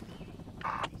that.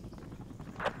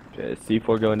 Okay,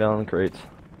 C4 going down on the crates.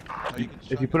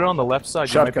 If you put it on the left side,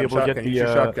 Shotgun, you might be able to shotgun, use your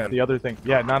get shotgun. the other thing.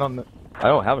 Yeah, not on the. I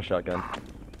don't have a shotgun.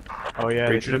 Oh yeah. they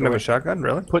Creature took didn't have away- a shotgun,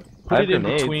 really? Put I have it in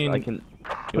grenades. between. I can. You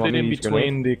Put want it me in to use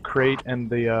between grenades? the crate and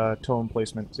the tow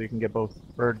emplacement, so you can get both,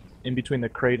 or in between the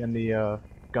crate and the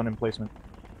gun emplacement.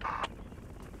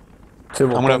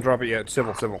 Civil, I'm gonna- don't drop it yet.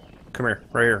 Civil. Come here,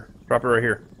 right here. Drop it right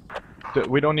here.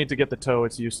 We don't need to get the tow;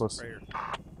 it's useless.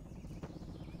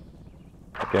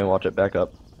 Okay, watch it back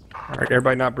up. Alright,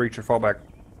 everybody not breach or fall back.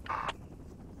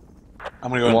 I'm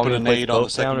gonna You go want ahead and me put a to place nade on the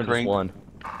both down or second just crate. one?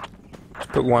 Just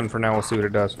put one for now, we'll see what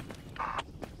it does.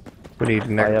 We need I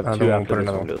next, have another two one, after put this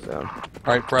another one one. goes down.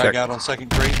 Alright, frag Check. out on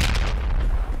second crate.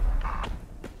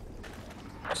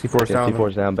 C4's Okay, down.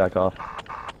 C4's down, back off.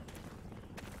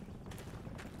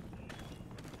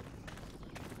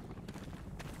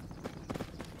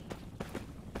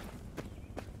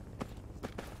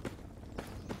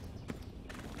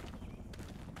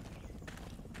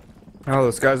 Oh,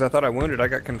 those guys I thought I wounded, I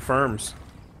got confirms.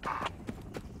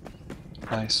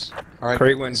 Nice. Alright.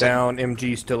 Crate went second- down,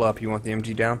 MG still up. You want the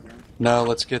MG down? No,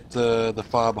 let's get the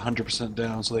fob 100%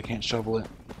 down so they can't shovel it.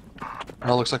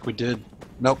 Oh, looks like we did.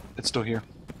 Nope, it's still here.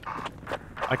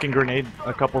 I can grenade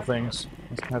a couple things.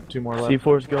 Let's have 2 more left.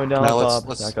 C4's going down, Now Bob.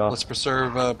 let's Back off.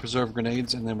 preserve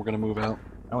grenades, and then we're gonna move out.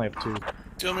 I only have 2. Do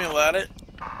you want me to light it?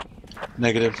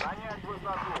 Negative.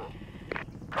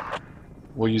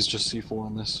 We'll use just C4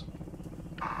 on this.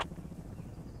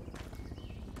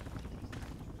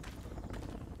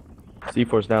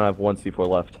 C4's down. I have 1 C4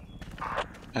 left.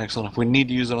 Excellent. If we need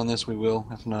to use it on this, we will.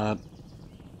 If not,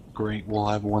 great. We'll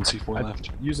have 1 C4 left.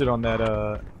 Use it on that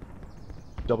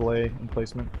AA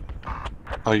emplacement.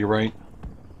 Oh, you're right.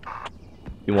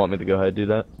 You want me to go ahead and do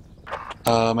that?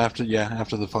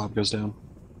 After the fob goes down.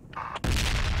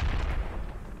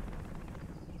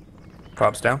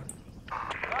 Fob's down.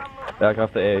 Back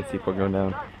off the A. C4 going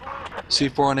down.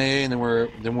 C4 on AA, and then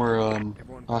we're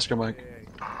Oscar Mike.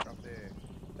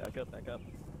 Back up. Back up.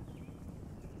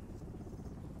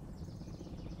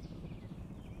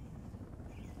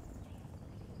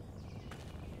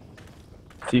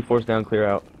 C4's down. Clear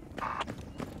out.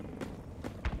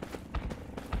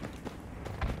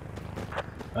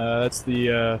 That's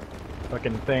the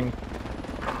fucking thing.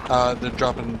 They're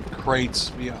dropping crates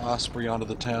via Osprey onto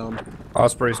the town.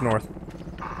 Osprey's north.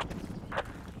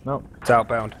 No, It's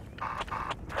outbound.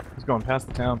 he's going past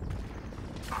the town.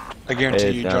 I guarantee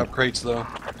Hey, you down. drop crates though.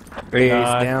 A is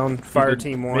Nah, down. Fire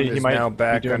Team 1 he is might now be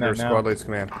back doing under that now. Squad Lead's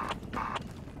command.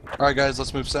 Alright guys,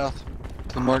 let's move south.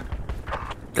 To the mark.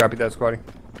 Copy that, Squaddy.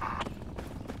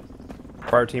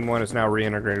 Fire Team 1 is now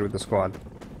reintegrated with the squad.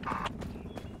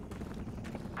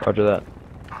 Roger that.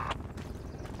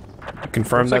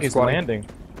 Confirm Looks that, like he's Squaddy. landing.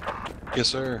 Yes,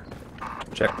 sir.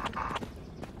 Check.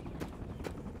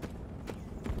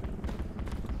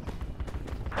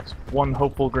 One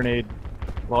hopeful grenade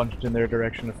launched in their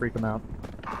direction to freak them out.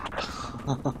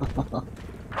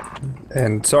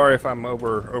 And sorry if I'm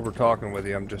over talking with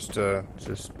you. I'm just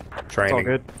It's training. all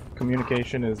good.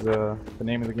 Communication is the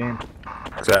name of the game.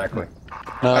 Exactly.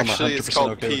 No, I'm Actually, it's 100%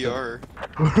 called okay with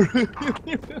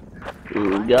it. PR.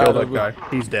 Ooh, Kill got that him. guy.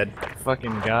 He's dead.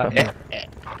 Fucking got me.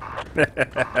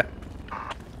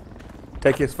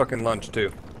 Take his fucking lunch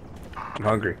too. I'm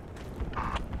hungry.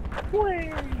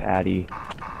 Fatty.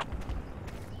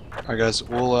 Alright guys,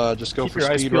 we'll just go Keep for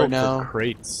your eyes speed peeled right now. for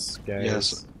crates, guys.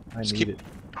 Yes. I Just need it.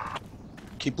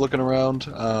 Keep looking around.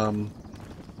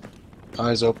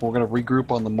 Eyes open. We're gonna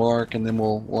regroup on the mark, and then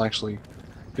we'll actually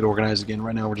get organized again.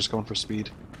 Right now, we're just going for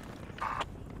speed.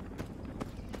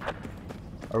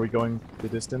 Are we going the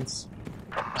distance?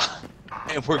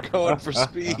 And we're going for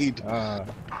speed. He's Are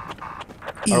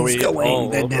we going all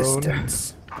the alone?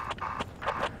 distance.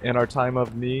 In our time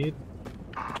of need?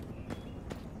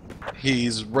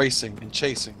 He's racing and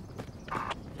chasing.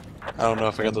 I don't know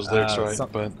if I got those lyrics right,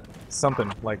 but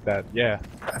Something like that, yeah.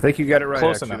 I think you got it right.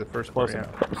 Close actually, enough. the first Close part, yeah.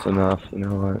 enough. Close enough. You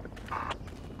know what?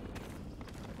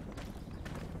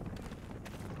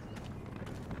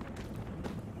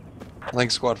 I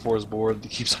think Squad 4 is bored. He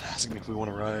keeps on asking if we want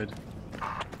to ride.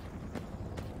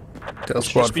 Tell Should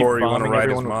Squad just be 4 you want to bombing ride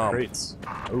his everyone with mom. crates.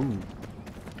 Ooh,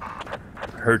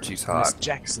 I heard she's Miss hot.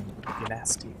 Jackson, you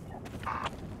nasty.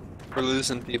 We're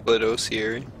losing people at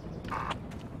Osieri.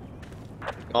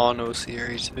 On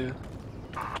Osieri too.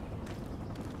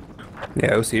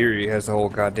 Yeah, Osieri has the whole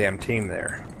goddamn team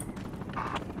there.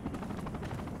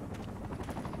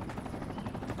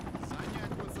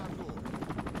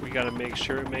 We gotta make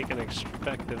sure we make an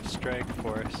effective strike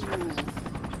for us.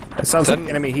 That sounds like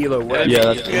enemy helo west.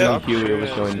 Yeah, that's Yeah. Huey was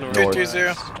going North. north.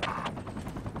 220.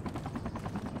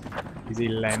 Is he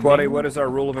landing? Squaddy, what is our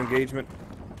rule of engagement?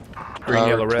 Green,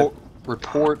 yellow, red.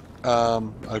 Report.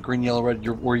 Green, yellow, red.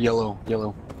 We're yellow.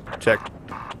 Yellow. Check.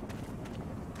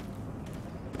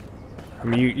 I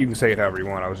mean, you can say it however you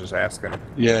want. I was just asking.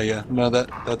 Yeah, yeah. No,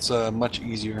 that's much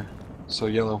easier. So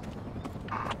yellow.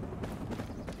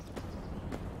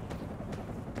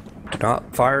 Do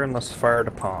not fire unless fired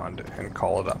a pond, and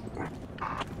call it up.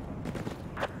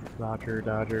 Roger,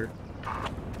 Dodger.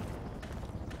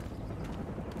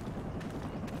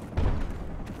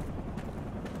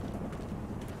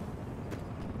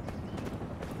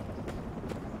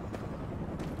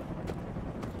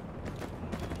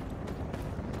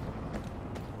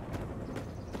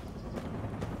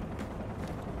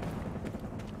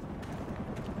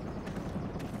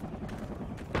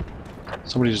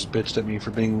 Somebody just bitched at me for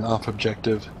being off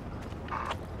objective.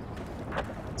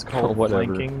 It's called whatever.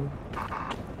 flanking.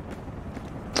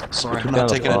 Sorry, Took I'm down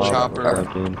not a taking a bomb, chopper.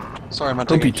 flanking. Sorry, I'm not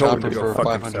Hope taking he a told him chopper to go for fuck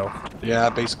 500. himself. Yeah, I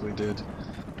basically did.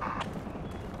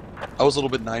 I was a little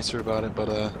bit nicer about it,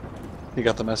 but he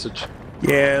got the message.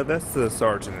 Yeah, that's the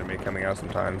sergeant in me coming out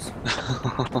sometimes.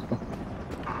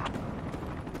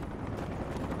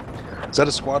 Is that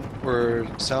a squad or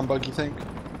sound bug, you think?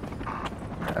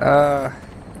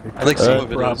 I think some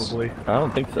of it is. Probably. I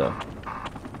don't think so.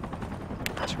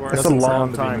 That's a Doesn't long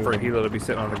sound to be time for a moving. helo to be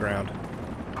sitting on the ground.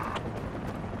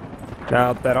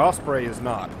 Now, that Osprey is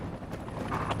not.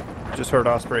 Just heard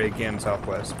Osprey again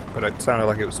southwest, but it sounded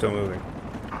like it was still moving.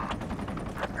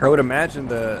 I would imagine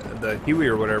the Huey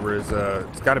or whatever is,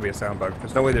 it's got to be a sound bug.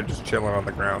 There's no way they're just chilling on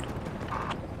the ground.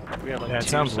 We got like Yeah, it two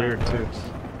sounds sound weird, too. bugs.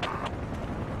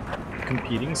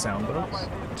 Competing sound bugs?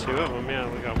 Two of them, yeah.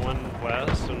 We got one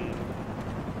west and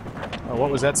Oh, what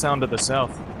was that sound to the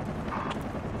south?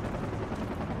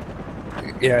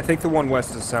 Yeah, I think the one west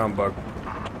is a sound bug.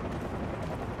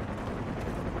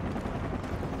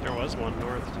 there was one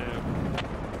north too.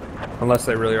 Unless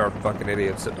they really are fucking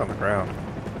idiots sitting on the ground.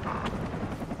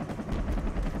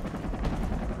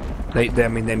 I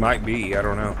mean, they might be, I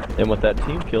don't know. And with that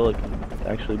team kill, it can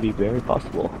actually be very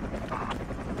possible.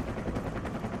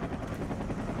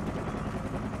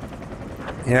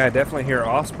 Yeah, I definitely hear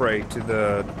Osprey to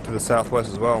the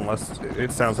southwest as well, unless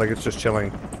it sounds like it's just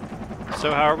chilling.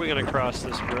 So how are we gonna cross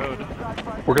this road?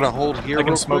 We're gonna hold here I can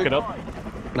real smoke quick. it up.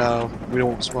 No, we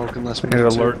don't smoke unless we It need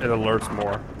alerts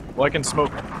more. Well, I can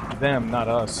smoke them, not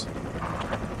us. to.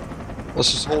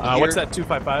 Let's just hold here. What's that,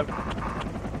 255?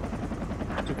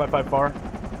 255 far?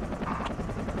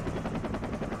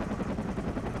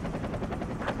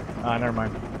 Never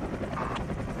mind.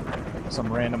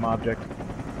 Some random object.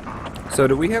 So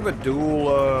do we have a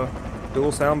dual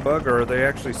sound bug, or are they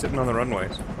actually sitting on the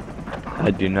runways?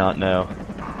 I do not know.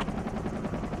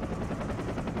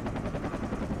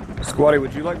 Squatty,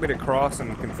 would you like me to cross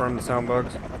and confirm the sound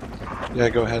bugs? Yeah,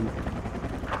 go ahead.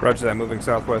 Roger that, moving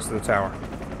southwest of the tower.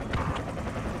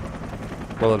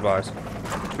 Well advised.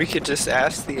 We could just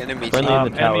ask the enemy Friendly team.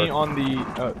 in the tower. Enemy on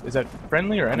the... is that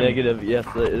friendly or enemy? Negative, yes,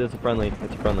 it is a friendly.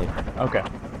 It's a friendly. Okay.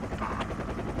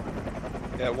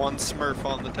 Yeah, one Smurf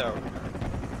on the tower.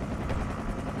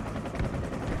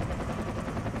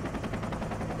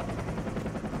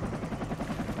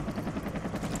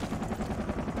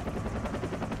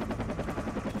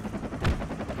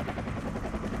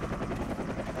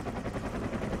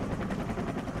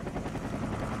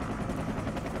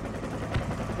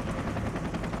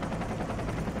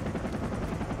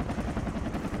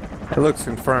 It looks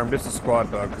confirmed. It's a squad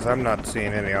bug, because I'm not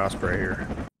seeing any Osprey here.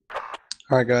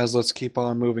 Alright guys, let's keep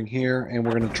on moving here, and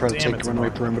we're gonna try to Damn, take it's the runway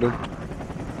annoying. perimeter.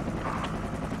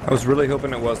 I was really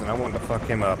hoping it wasn't. I wanted to fuck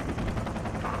him up.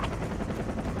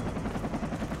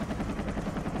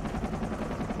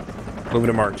 Moving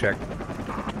to mark, check.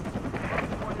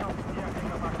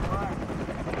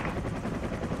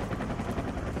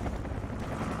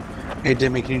 Hey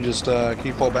Demi, can you just can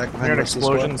you fall back behind Hear the an rest of the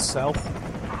squad? explosion south.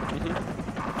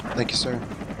 Thank you, sir.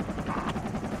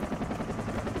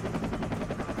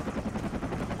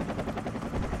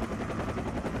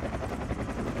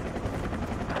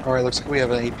 Alright, looks like we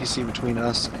have an APC between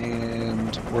us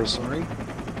and Orsari.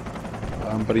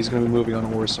 But he's going to be moving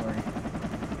on Orsari.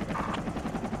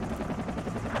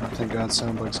 Oh, thank God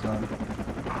Soundbug's gone.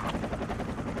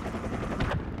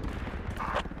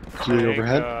 Huey Thank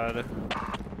overhead. God.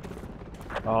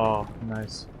 Oh,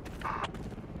 nice.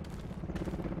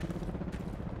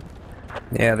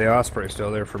 Yeah, the Osprey's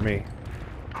still there for me.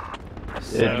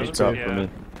 Yeah, just dropped yeah. for me.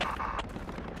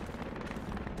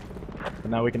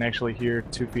 And now we can actually hear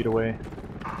 2 feet away.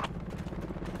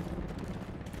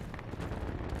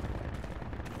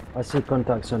 I see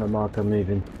contacts on a marker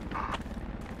moving.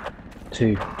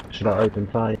 2. Should I open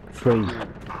fire? 3.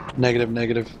 Negative,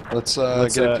 negative. Let's,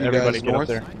 Let's get a few everybody guys get north.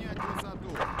 up there.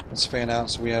 Let's fan out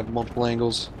so we have multiple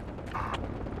angles.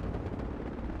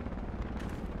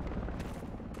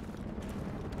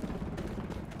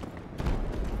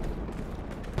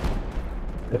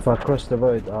 If I cross the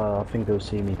road, I think they'll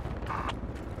see me.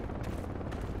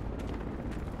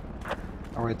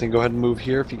 Alright, then go ahead and move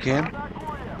here if you can.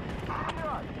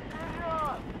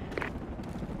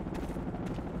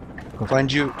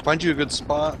 Find you a good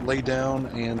spot, lay down,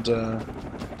 and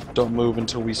don't move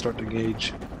until we start to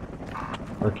engage.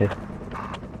 Okay.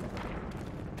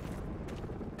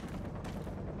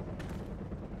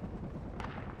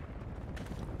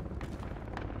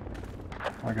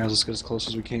 Alright guys, let's get as close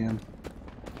as we can.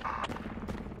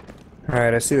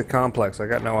 Alright, I see the complex. I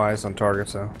got no eyes on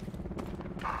targets, though.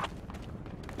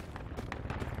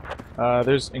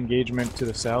 There's engagement to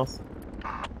the south.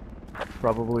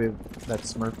 Probably that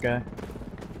Smurf guy.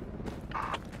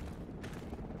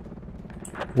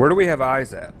 Where do we have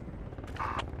eyes at?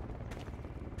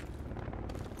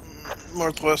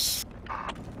 Northwest.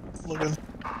 Looking.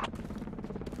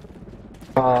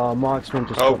 Marksman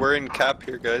just Oh, got- we're in cap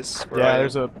here, guys. Yeah,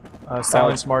 there's a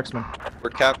silenced marksman. We're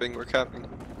capping, we're capping.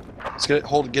 Let's get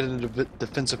into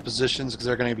defensive positions because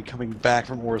they're going to be coming back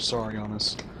from Orisari on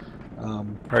us.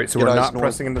 Alright, so we're not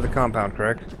pressing into the compound,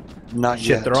 correct? Not Shit,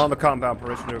 yet. they're on the compound.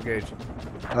 Permission to engage.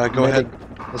 Go ahead.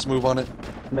 Let's move on it.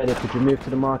 Medic, could you move to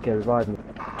the marker? Revive me.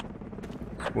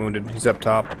 Wounded. He's up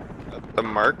top. The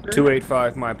marker?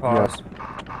 285, my pause.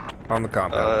 On the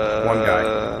compound. One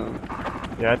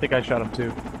guy. Yeah, I think I shot him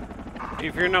too.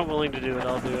 If you're not willing to do it,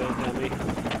 I'll do it, Demi.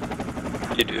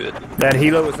 You do it. That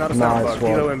helo is not a sound Nice bug.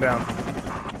 one. Helo inbound.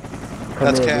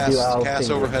 That's here, we do Cass. our Cass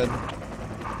thing. overhead.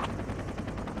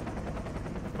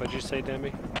 What'd you say,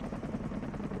 Demi?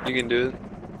 You can do it.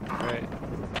 Alright.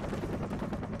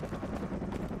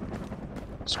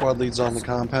 Squad leads on the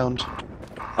compound.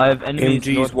 I have enemies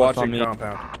MG's northwest on watching me.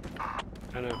 compound.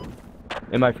 I know.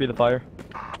 Am I free to fire?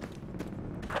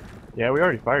 Yeah, we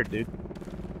already fired, dude.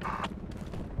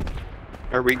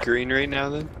 Are we green right now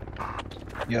then?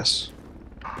 Yes.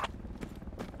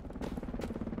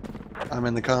 I'm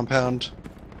in the compound.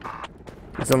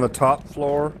 He's on the top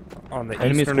floor on the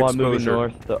Enemy eastern squad moving exposure.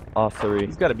 north to Ossuary.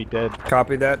 He's got to be dead.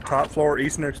 Copy that. Top floor,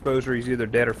 eastern exposure. He's either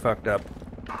dead or fucked up.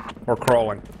 Or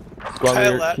crawling. Squad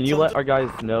Kyle, leader, can you let our guys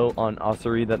know on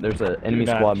Ossuary that there's an enemy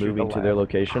not squad shoot moving the to their lab.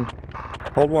 location?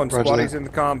 Hold one. Roger Squatty's that. in the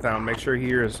compound. Make sure he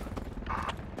hears.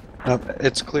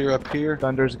 It's clear up here.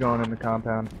 Thunder's going in the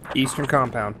compound. Eastern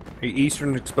compound.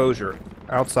 Eastern exposure.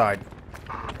 Outside.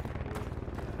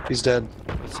 He's dead.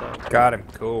 What's up? Got him.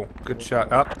 Cool. Good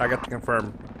shot. Up. I got the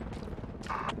confirm.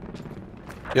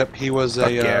 Yep, he was Fuck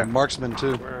a yeah. marksman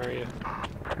too. Where are you?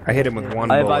 I hit him with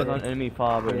one I have eyes bullet. on enemy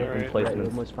fob and Alright. emplacements.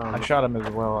 Almost found I me. shot him as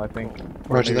well, I think.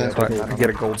 Or Roger maybe that. I didn't, I I don't get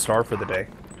a know. gold star for the day.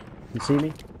 You see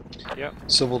me? Yep.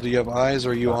 Civil, do you have eyes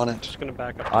or are you on it? Just gonna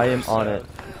back up. I to am the on south.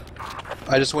 it.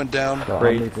 I just went down. So I'm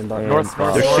Great. moving back. And North-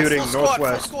 fob. They're Full shooting squad,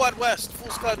 northwest. Full squad west.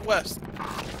 Full squad west.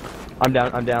 I'm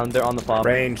down. They're on the fob.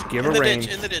 Range. Give In a the range.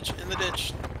 ditch. In the ditch. In the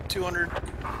ditch. 200.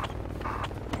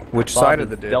 Which Fob side of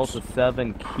is the ditch? Delta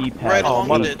 7 keypad. Right Oh,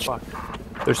 along the ditch.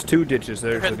 motherfucker. There's two ditches.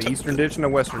 There's They're an heading eastern ditch and a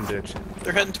western ditch.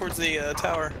 They're heading towards the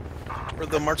tower. Where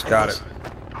the marksman Got was.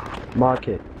 it. Mark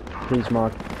it. Please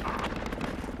mark.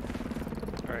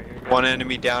 Alright, you're good. One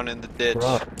enemy down in the ditch.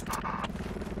 Right.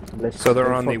 So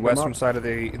they're on the fuck them western up. side of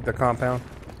the compound?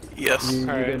 Yes. You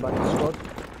Alright. going back to squad?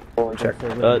 Or Check.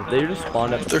 They just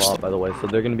spawned at the There's- fob, by the way, so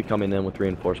they're gonna be coming in with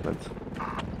reinforcements.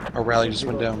 Our rally just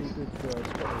went down.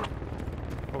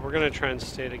 Well, we're gonna try and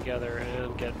stay together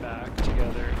and get back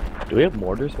together. Do we have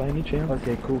mortars by any chance?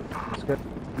 Okay, cool. Let's go.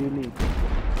 You lead.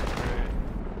 Alright.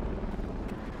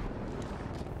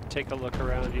 Take a look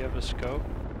around. Do you have a scope?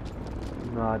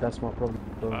 Nah, that's my problem.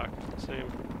 Fuck. Same.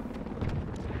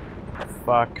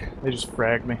 Fuck. They just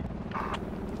fragged me.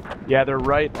 Yeah, they're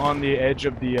right on the edge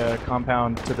of the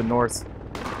compound to the north.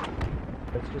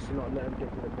 Let's just not let them get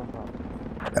to the compound.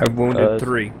 I've wounded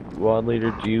 3. Squad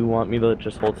leader, do you want me to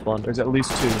just hold spawn? There's at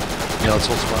least 2. Yeah, let's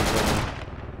hold spawn for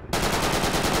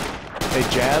Hey,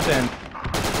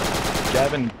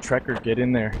 Jav and Trekker, get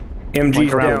in there. MG's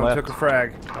Like around down. left. Took a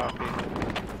frag. Copy.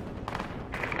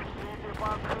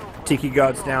 Tiki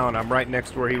God's down. I'm right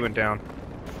next to where he went down.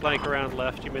 Flank around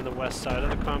left. You mean the west side of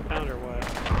the compound or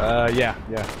what? Yeah.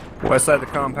 West side of the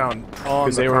compound. On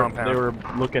Because the they were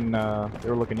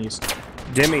compound. looking east.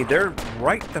 Demi, they're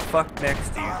right the fuck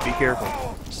next to you. Be careful.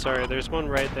 Sorry, there's one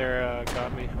right there.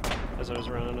 Got me as I was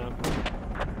running up.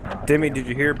 Demi, did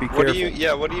you hear? Be What careful. do you?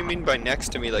 Yeah. What do you mean by next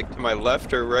to me? Like to my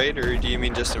left or right, or do you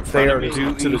mean just in They front are of me?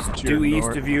 due To the- east, to your due east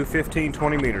north. of you, 15,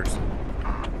 20 meters.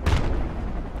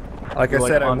 Like I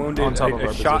Like said, I on wounded top of a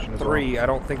our shot position as 3. I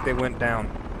don't think they went down.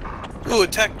 Ooh,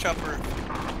 attack chopper.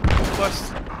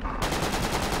 West.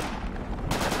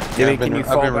 Demi, I've can been, you I've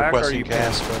fall been back or are requesting you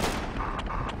Cass, pinned?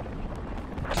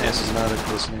 but Cass is not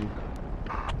listening.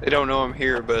 They don't know I'm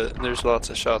here, but there's lots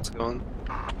of shots going.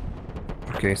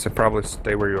 Okay, so probably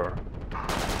stay where you are.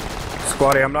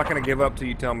 Squatty, I'm not going to give up till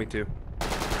you tell me to.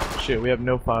 Shit, we have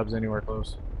no fobs anywhere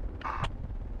close.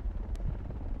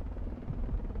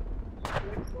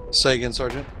 Say again,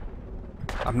 Sergeant.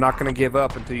 I'm not going to give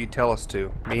up until you tell us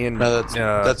to. Me and No,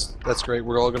 that's great.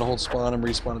 We're all gonna hold spawn and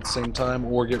respawn at the same time,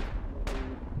 or get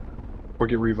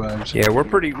revived. yeah, we're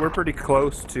pretty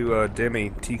close to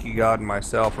Demi, Tiki God, and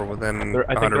myself are within I think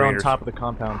 100 they're on meters. top of the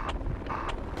compound.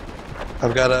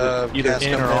 I've got a Either Cass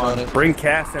in coming or in on. on it. Bring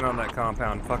Cass in on that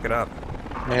compound. Fuck it up.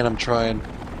 Man, I'm trying,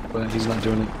 but he's not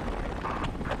doing it.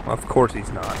 Well, of course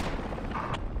he's not.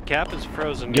 Gap is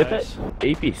frozen, Get guys. that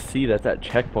APC that's at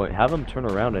checkpoint. Have them turn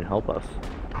around and help us.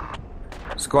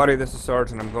 Squatty, this is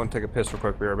Sergeant. I'm going to take a piss real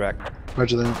quick. Be right back.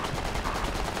 Roger that.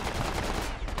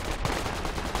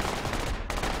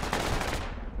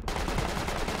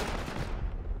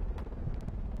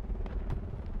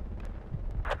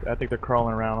 I think they're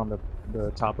crawling around on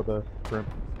the top of the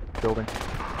building.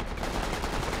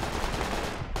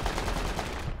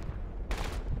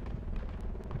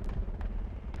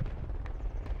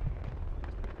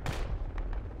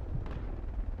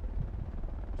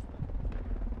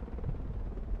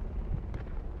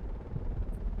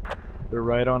 They're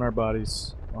right on our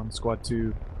bodies, on squad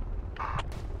 2.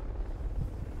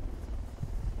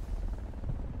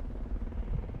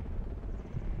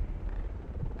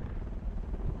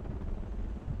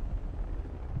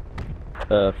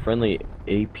 Friendly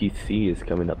APC is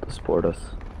coming up to support us.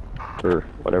 Or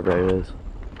whatever it is.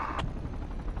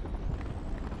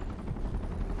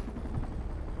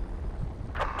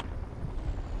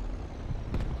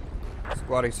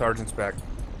 Squatty Sergeant's back.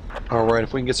 Alright,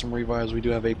 if we can get some revives, we do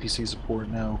have APC support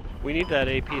now. We need that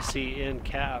APC in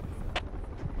cap.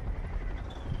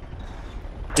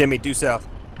 Jimmy, due south.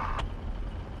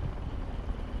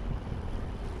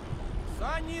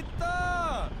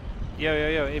 Yo,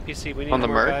 APC, we need On the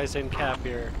more mark? guys in cap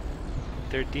here.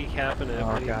 They're decapping it.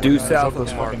 Oh, We need God, Due guys south in of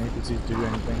the cap. mark. Fucking APCs do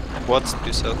anything. What's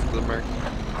due south of the mark?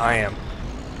 I am.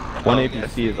 One Oh,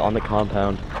 APC is on the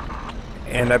compound.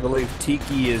 And I believe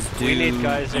Tiki is due We need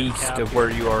guys in east cap of here. where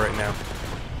you are right now.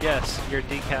 Yes, you're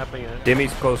decapping it.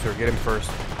 Demi's closer. Get him first.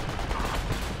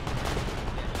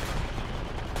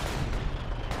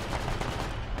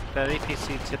 That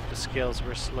APC tipped the scales.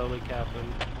 We're slowly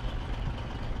capping.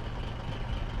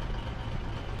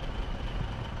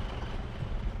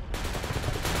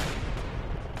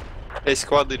 Hey,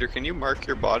 squad leader, can you mark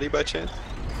your body by chance?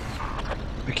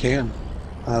 I can.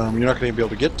 You're not going to be able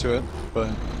to get to it, but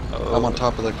Oh. I'm on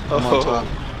top of the. I'm on top.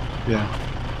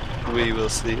 Yeah. We will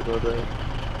see about that.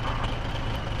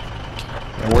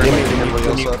 And we're Demi, making when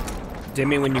everybody you- else up.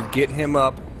 Demi, when you get him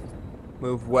up,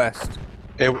 move west.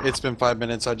 It's been 5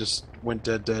 minutes. I just went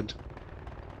dead.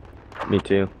 Me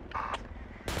too.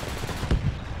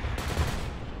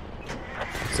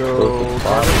 So,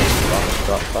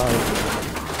 Drop 5.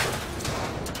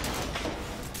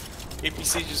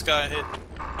 APC just got hit.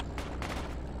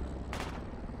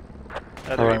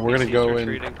 Other Alright, we're gonna APCs go in.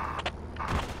 retreating.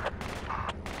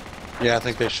 Yeah, I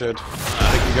think they should. I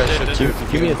think you guys should too. if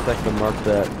you Give me a can. sec to mark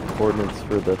that coordinates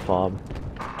for the fob.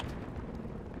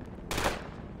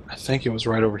 I think it was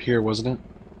right over here, wasn't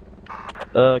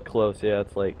it? Close, yeah,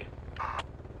 it's like...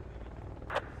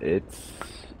 It's...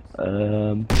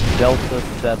 Delta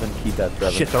 7, keep at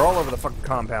 7. shit, they're all over the fucking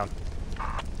compound.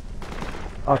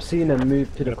 I've seen them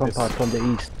move to the Got this. compound from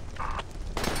the east.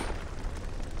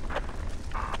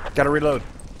 Gotta reload.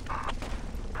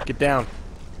 Get down.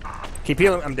 Keep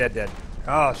healing. I'm dead.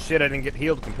 Oh shit, I didn't get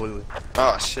healed completely.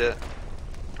 Oh shit.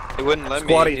 It wouldn't let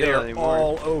Squatty, me they heal are anymore.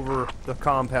 all over the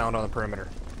compound on the perimeter.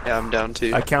 Yeah, I'm down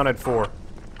too. I counted 4.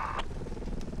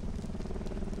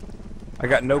 I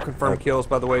got no confirmed kills,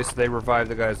 by the way, so they revived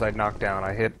the guys I knocked down.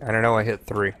 I hit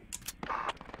 3.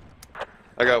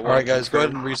 I got one. Alright, guys, go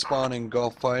ahead confirmed. and respawn in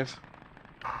Golf 5.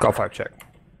 Golf 5 check.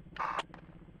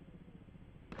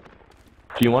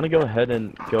 Do you want to go ahead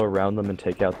and go around them and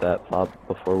take out that fob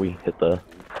before we hit the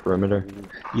perimeter?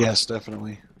 Yes,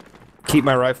 definitely. Keep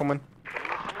my rifleman.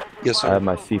 Yes, I sir. have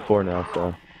my C4 now,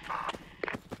 so...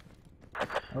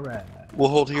 Alright. We'll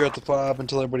hold here at the fob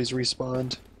until everybody's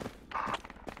respawned.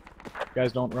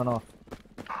 Guys, don't run off.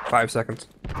 5 seconds.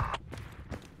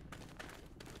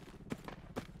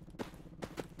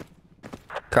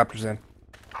 Copter's in.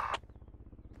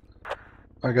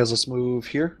 Alright, guys, let's move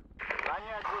here.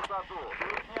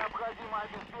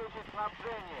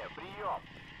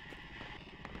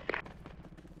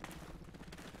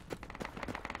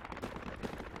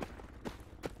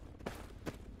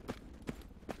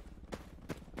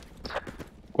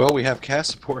 Well, we have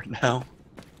cast support now.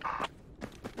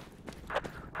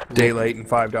 Day late and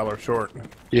 $5 short.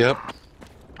 Yep.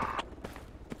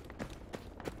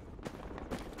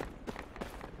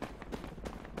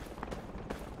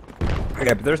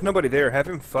 Yeah, but there's nobody there. Have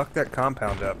him fuck that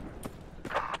compound up.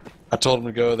 I told him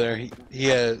to go there. He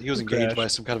was engaged crashed. by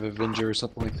some kind of Avenger or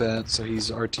something like that, so he's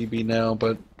RTB now,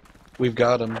 but we've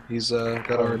got him. He's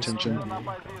got our attention.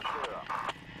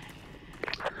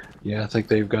 Yeah, I think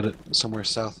they've got it somewhere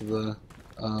south of the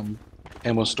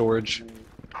ammo storage.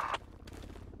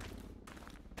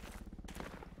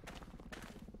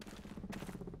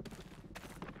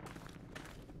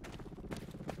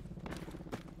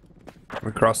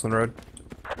 We're crossing the road.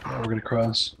 Yeah, we're gonna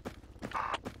cross.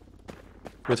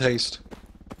 With haste.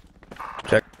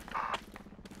 Check.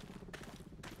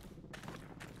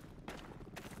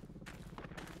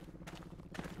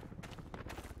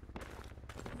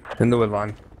 In the wood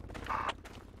line.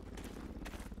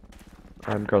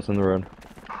 I'm crossing the road.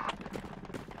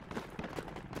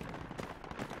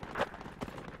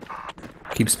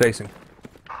 Keep spacing.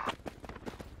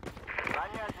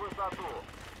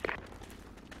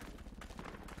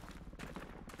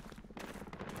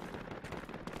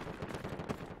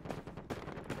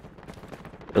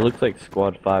 It looks like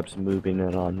Squad 5's moving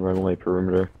in on runway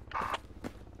perimeter.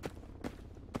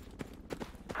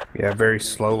 Yeah, very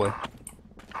slowly.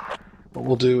 What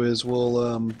we'll do is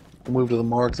we'll move to the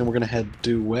mark, then we're going to head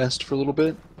due west for a little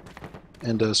bit.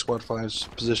 And Squad 5's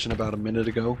position about a minute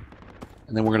ago.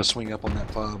 And then we're going to swing up on that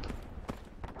fob.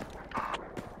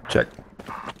 Check.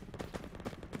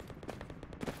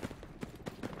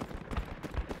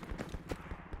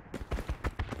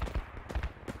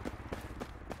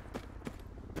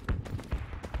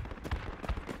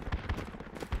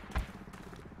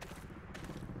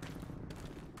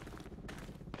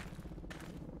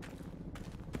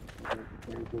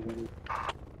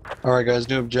 Alright guys,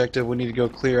 new objective. We need to go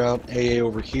clear out AA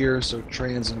over here so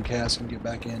Trans and Cass can get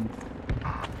back in.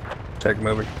 Check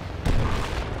moving.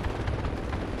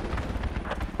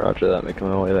 Roger that, making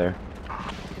my way there.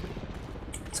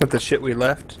 Is that the shit we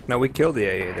left? No, we killed the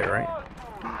AA there, right?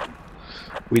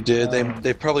 We did.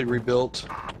 They probably rebuilt.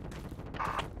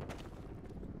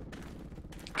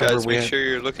 Guys, make sure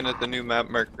you're looking at the new map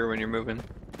marker when you're moving.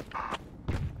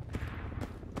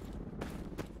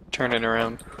 Turning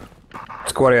around.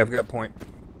 Squatty, I've got point.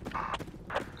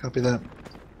 Copy that.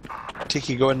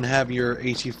 Tiki, go ahead and have your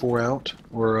AT4 out,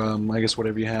 or I guess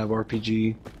whatever you have,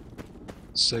 RPG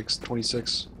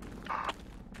 626.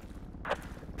 I'm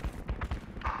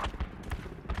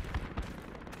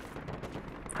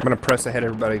gonna press ahead,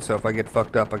 everybody, so if I get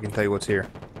fucked up, I can tell you what's here.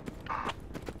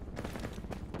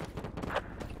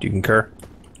 Do you concur?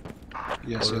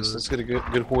 Yes, yes. Let's get a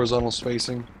good horizontal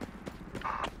spacing.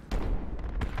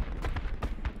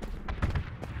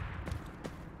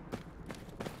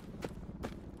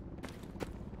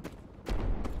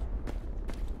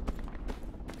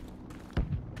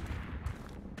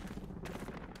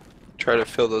 Try to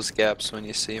fill those gaps when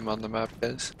you see them on the map,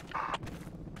 guys.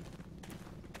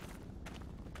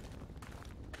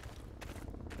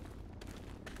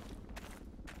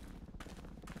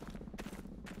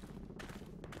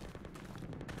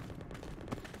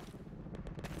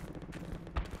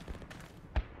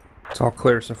 It's all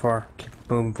clear so far. Keep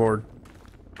moving forward.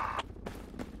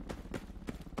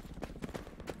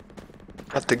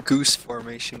 Got the goose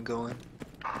formation going.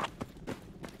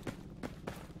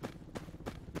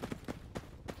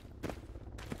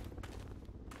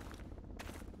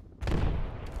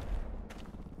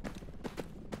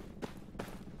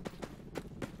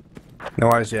 No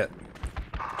eyes yet.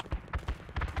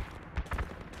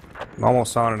 I'm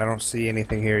almost on it. I don't see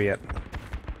anything here yet.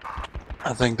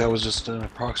 I think that was just an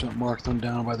approximate mark thrown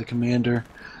down by the commander.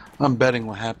 I'm betting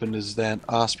what happened is that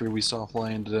Osprey we saw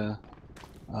fly into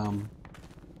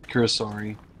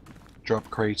Kurosari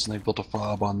dropped crates and they built a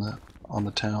fob on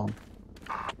the town.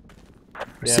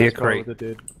 I see a crate.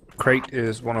 Crate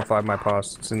is 105 my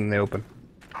post. It's in the open.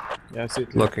 Yeah, I see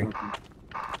it. Looking.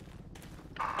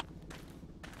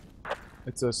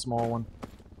 It's a small one.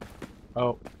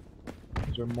 Oh.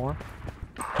 Is there more?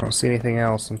 I don't see anything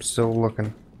else. I'm still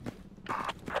looking.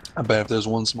 I bet if there's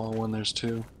one small one, there's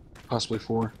two. Possibly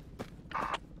four.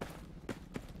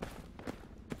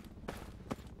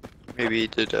 Maybe he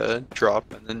did a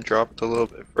drop and then dropped a little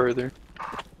bit further.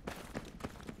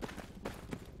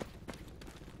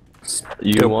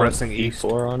 You Still want pressing east.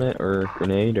 C4 on it, or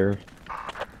grenade, or?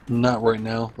 Not right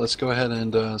now. Let's go ahead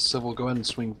and Civil, go ahead and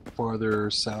swing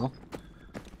farther south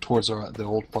towards the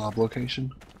old fob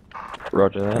location.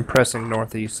 Roger that. I'm pressing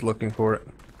northeast looking for it.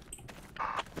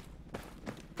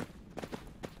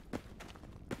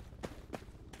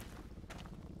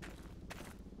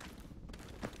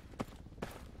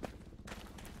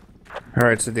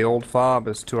 Alright, so the old fob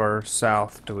is to our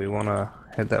south. Do we want to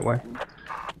head that way?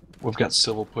 We've got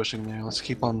Civil pushing there. Let's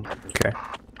keep on. Okay.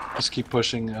 Let's keep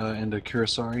pushing into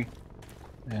Kurosari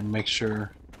and make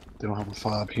sure they don't have a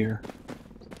fob here.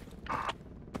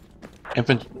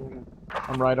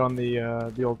 I'm right on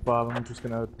the old fob. I'm just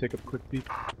gonna take a quick peek.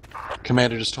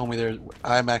 Commander just told me there.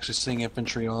 I'm actually seeing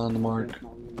infantry on the mark,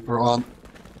 or on.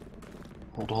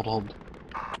 Hold.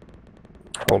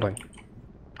 Holding.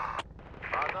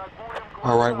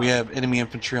 All right, we have enemy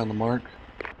infantry on the mark.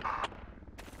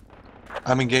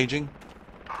 I'm engaging.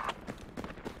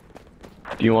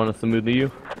 Do you want us to move to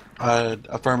you?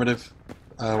 Affirmative.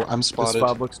 I'm spotted. This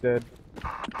fob looks dead.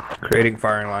 Creating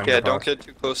firing line. Yeah, don't get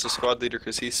too close to squad leader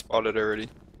because he's spotted already.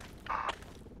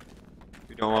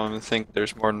 We don't want him to think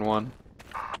there's more than one.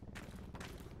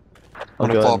 I'm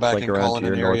gonna fall back and call in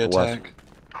an area attack.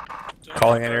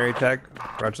 Calling an area attack?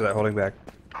 Roger that, holding back.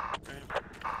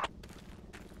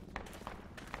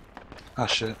 Oh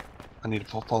shit. I need to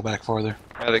fall back farther.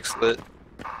 Medic's lit.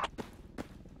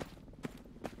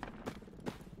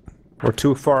 We're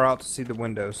too far out to see the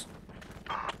windows.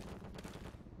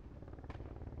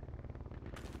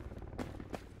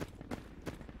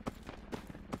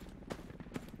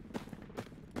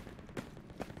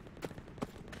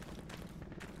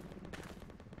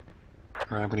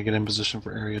 Alright, I'm gonna get in position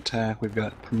for area attack. We've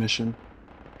got permission.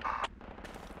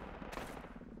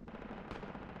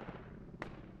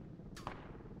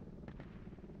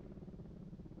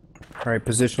 Alright,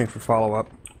 positioning for follow-up.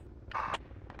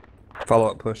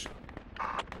 Follow-up push.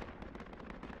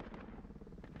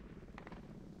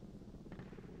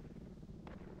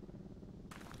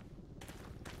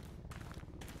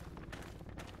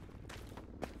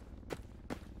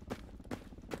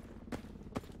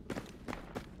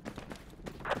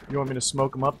 You want me to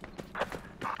smoke them up?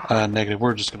 Negative.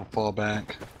 We're just gonna fall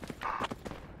back.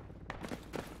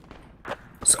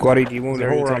 Squatty, do you want me to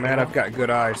Area hold where I'm attack at? now? I've got good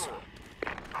eyes.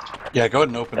 Yeah, go ahead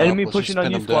and open Enemy up. Let's pushing just on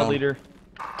pin you, them squad down. leader.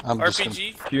 I'm just gonna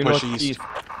RPG? To your push northeast. east.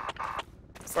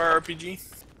 Fire RPG?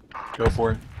 Go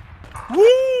for it.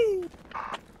 Woo!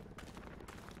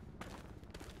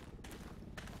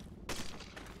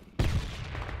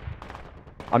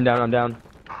 I'm down, I'm down.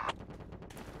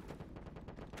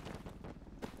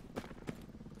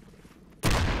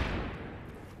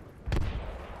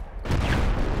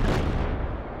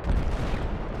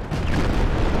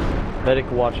 Medic,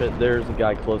 watch it. There's a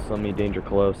guy close on me. Danger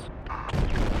close.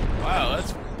 Wow,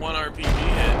 that's one RPG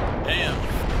hit.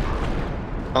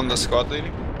 Damn. On the squad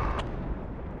leading?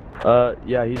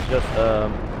 Yeah, he's just,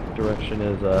 direction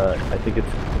is, I think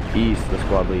it's east, the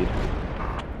squad lead.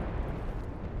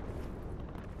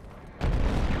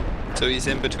 So he's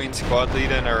in between squad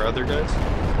lead and our other guys?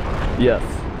 Yes.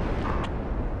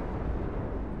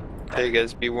 Hey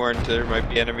guys, be warned, there might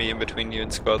be enemy in between you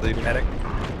and squad leader. Medic.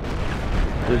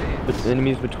 There's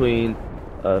enemies between,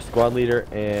 squad leader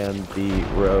and the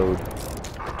road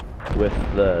with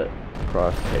the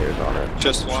crosshairs on it.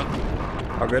 Just one?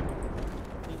 All good?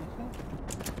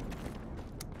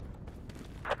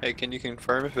 Hey, can you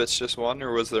confirm if it's just one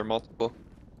or was there multiple?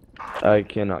 I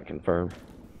cannot confirm.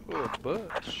 Ooh, a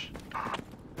bush.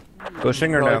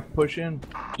 Pushing or Probably no? Push in.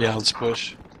 Yeah, let's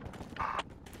push.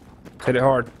 Hit it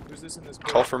hard. Who's this in this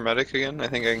Call for medic again? I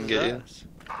think I can get you. Yes.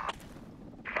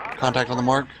 Contact on the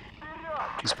mark.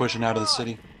 He's pushing out of the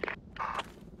city.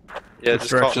 Yeah, Which just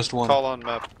direction? call, Just one. call on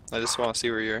map. I just want to see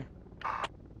where you're.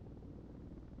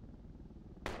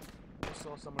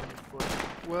 Saw someone in the bush.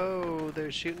 Whoa,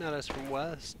 they're shooting at us from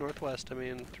northwest, I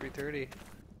mean, 330.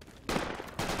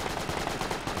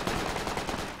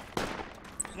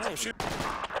 Oh, shoot.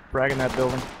 Bragging that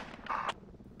building.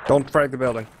 Don't frag the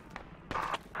building.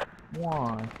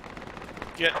 Why?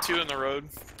 Get two in the road.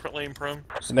 Lane prone.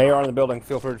 So now you're on the building.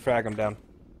 Feel free to frag him down.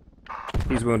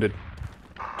 He's wounded.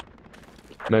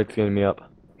 Medic's getting me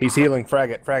up. He's healing. Frag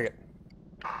it. Frag it.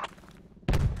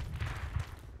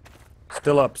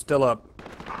 Still up. Still up.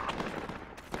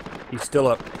 He's still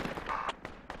up.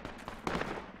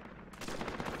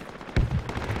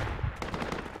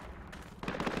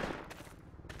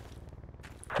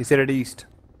 He's headed east.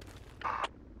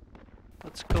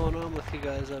 What's going on with you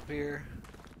guys up here?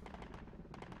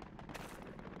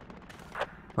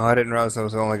 Oh, I didn't realize I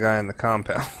was the only guy in the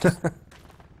compound.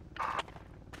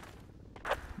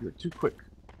 You're too quick.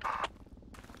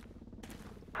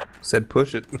 Said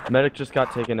push it. Medic just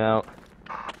got taken out.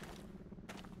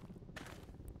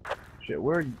 Shit,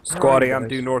 where are you? Squatty, I'm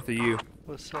due north of you.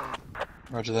 What's up?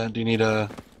 Roger that. Do you need a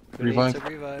Who needs revive? a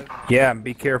revive? Yeah,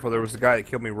 be careful. There was a guy that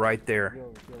killed me right there.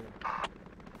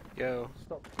 Yo.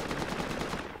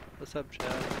 What's up,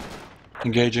 Chad?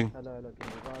 Engaging.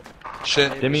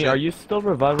 Shit. Hey, Demi, shit. are you still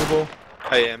revivable?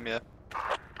 I am, yeah.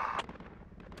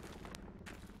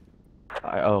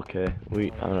 Okay, I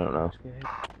don't know.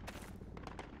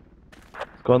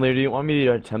 Squad leader, do you want me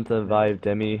to attempt to revive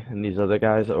Demi and these other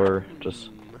guys, or just...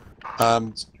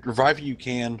 Revive you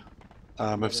can.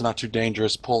 If it's not too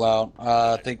dangerous, pull out.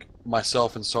 I think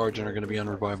myself and Sergeant are going to be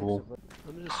unrevivable.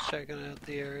 I'm just checking out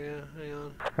the area. Hang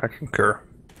on. I concur.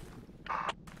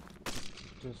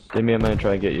 Demi, I'm gonna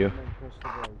try to get you.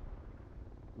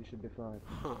 You should be fine.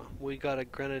 Huh. We got a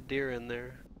grenadier in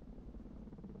there.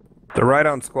 The right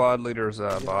on squad leader's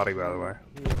body, by the way.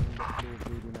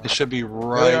 It should be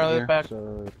right here.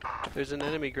 So, There's an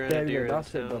enemy yeah, grenadier in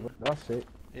that's it, town. brother. That's it.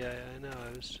 Yeah, I know.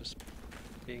 I was just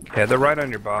being Yeah, they're right on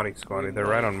your body, Squatty. We They're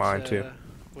right on might, mine too.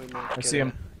 We might I get see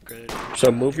him. a grenadier So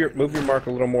shot move your here. mark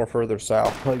a little more further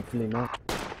south. Hopefully not.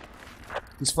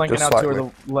 He's flanking Just out to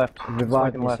slightly. the left. Revive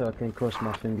Flanking me left. so I can cross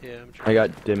my finger. Yeah, I'm I trying.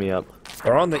 got Demi up.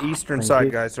 They're on the eastern Thank side,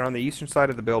 you. guys. They're on the eastern side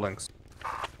of the buildings.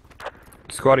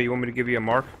 Squatty, you want me to give you a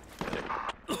mark?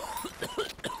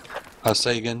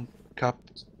 Say again, Copter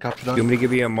You Dog? want me to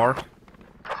give you a mark?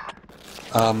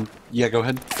 Yeah, go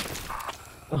ahead.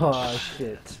 Oh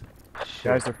shit.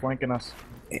 Guys, they're flanking us.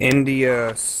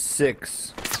 India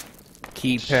 6,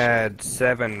 keypad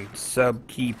 7, sub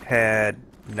keypad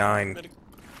 9.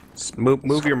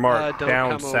 Move your mark don't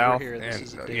down come over south here. This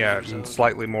is and a danger yeah, zone. and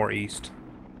slightly more east.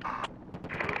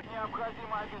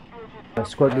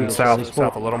 Squad leader, South can I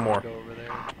a little more. Go over there.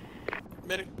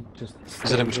 Medic. Just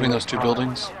Is it in between those two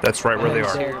buildings? That's right where they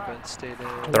It's are. here, but stay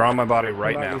down. They're on my body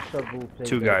right Pull out now. your shovel, please,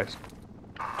 2 Dave. guys.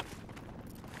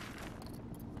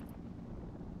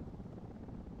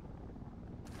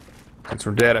 Since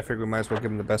we're dead, I figure we might as well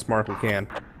give them the best mark we can.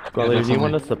 Squad leader, do you definitely.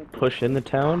 want us to push in the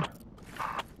town?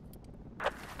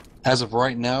 As of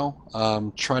right now,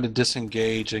 try to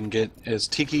disengage and get. Is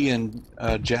Tiki and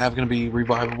Jav going to be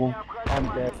revivable? I'm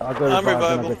dead. I'll go I'm revive and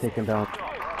I'll revivable. go take him down.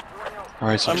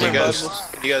 Alright, so I'm take guys,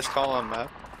 revivable. can you guys call on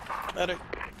map? Medic.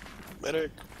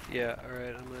 Medic. Yeah,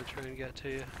 alright, I'm gonna try and get to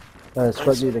you.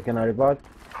 Squad leader, can I revive?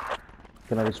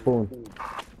 Can I respawn?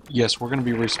 Yes, we're going to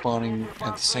be respawning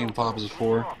at the same fob as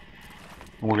before.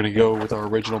 And we're going to go with our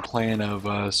original plan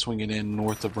of swinging in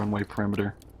north of runway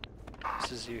perimeter.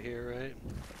 This is you here, right?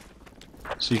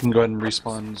 So you can go ahead and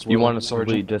respawn as well, You want us to Sergeant.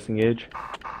 really disengage?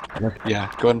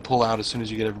 Yeah, go ahead and pull out as soon as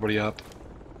you get everybody up.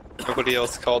 Nobody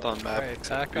else called on map Alright, except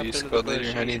back for up you, into squad the leader.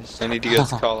 bush. I need you guys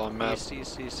to call on map. East,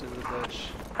 east, east in the bush.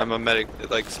 I'm a medic that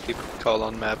likes people to call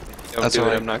on map. If you don't That's do it,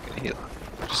 alright. I'm not gonna heal.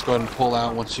 Just go ahead and pull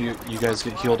out once you guys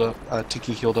get healed up.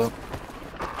 Tiki healed up.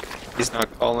 He's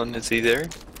not calling. Is he there?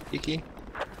 Iki?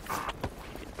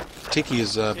 Tiki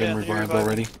has been Yeah, revived revived.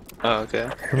 already. Oh, okay.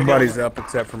 Everybody's up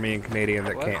except for me and Canadian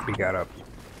that What? can't be got up.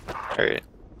 Alright.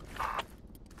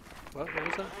 What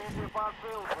was that?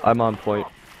 I'm on point.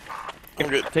 I'm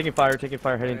good. Taking fire,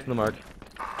 heading to the mark.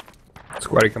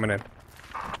 Squatty coming in.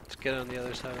 Let's get on the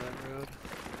other side of that road.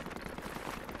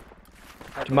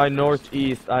 To my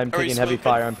northeast, I'm Are we taking heavy smoking?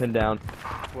 fire, I'm pinned down.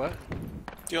 What? Do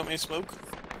you want me to smoke?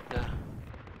 Nah.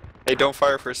 Hey, don't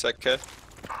fire for a sec, Kev.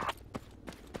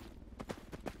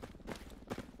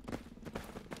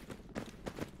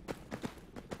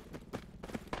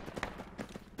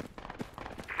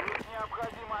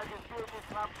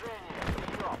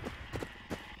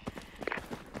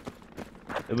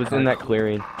 It was in that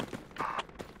clearing.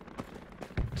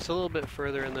 Just a little bit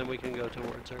further and then we can go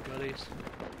towards our buddies.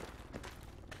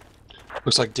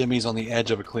 Looks like Demi's on the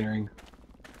edge of a clearing.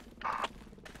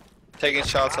 Taking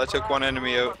shots. I took one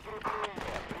enemy out.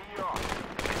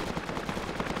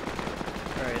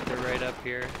 Alright, they're right up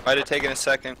here. Might have taken a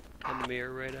second. Enemy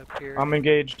are right up here. I'm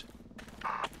engaged.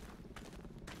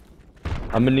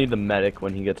 I'm gonna need the medic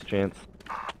when he gets a chance.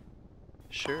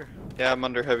 Sure. Yeah, I'm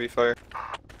under heavy fire.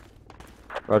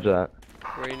 Roger that.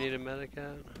 Where you need a medic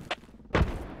at?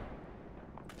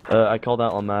 I called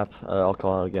out on map. I'll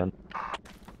call out again.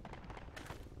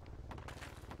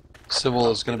 Civil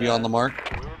is going to be on the mark.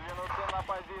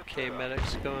 Okay,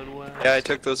 medic's going west. Yeah, I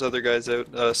took those other guys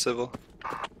out. Civil.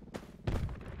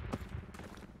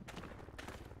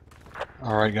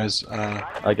 Alright, guys.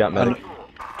 I got medic.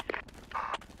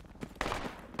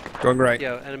 Going right.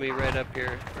 Yo, enemy right up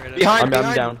here. Right up Behind, I'm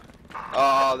behind. down.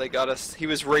 Oh, they got us. He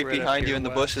was right Right up behind you here in the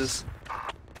west. bushes.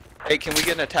 Hey, can we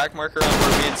get an attack marker on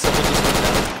where me and Civil just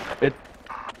went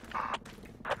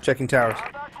down? Checking towers.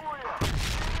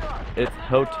 It's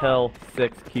Hotel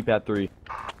 6, keep at 3.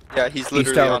 Yeah, he's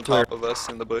literally tower on clear. top of us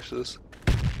in the bushes.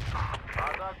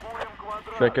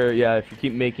 Tricker, yeah, if you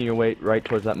keep making your way right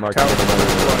towards that mark. Tower you're gonna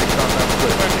run into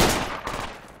it.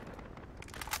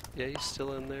 Yeah, he's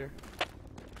still in there.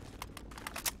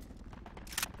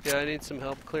 Yeah, I need some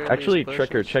help clearing Actually, these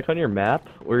Tricker, bushes. check on your map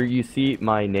where you see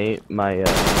my name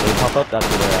pop up. That's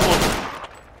where they're at.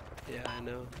 Yeah, I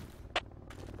know.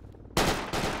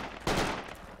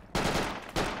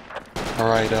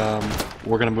 Alright,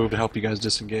 we're going to move to help you guys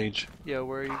disengage. Yo,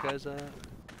 where are you guys at?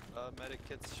 Medic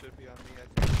kits should be on me,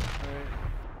 I think. Alright.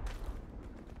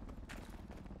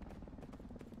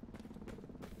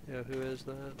 Yo, who is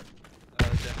that?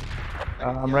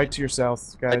 I'm right to your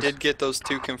south, guys. I did get those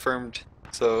 2 confirmed,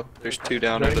 so there's 2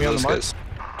 down out of Enemy on the those mark? guys.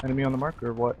 Enemy on the mark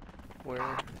or what?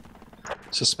 Where?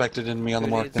 Suspected enemy on the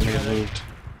Who mark, needs they may have medic? moved.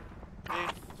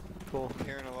 Cool. I'm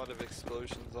hearing a lot of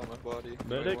explosions on my body.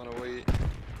 Medic? I want to wait.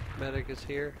 Medic is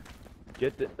here.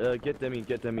 Get Demi I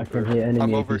can first. hear enemy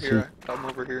I'm over APC. here. I'm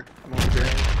over here. I'm over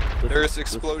here. There's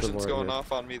explosions going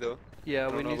off on me though. Yeah, I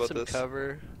don't we know need about some this.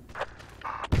 cover.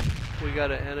 We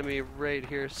got an enemy right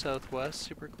here southwest,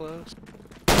 super close.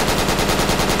 We're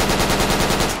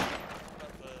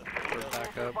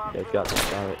back up. Yeah, got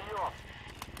it.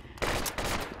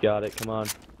 Got it, come on.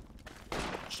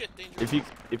 shit, danger.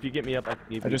 If you get me up, I can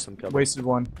give I you just some cover. wasted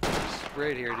one.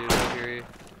 Right here, dude. I hear you.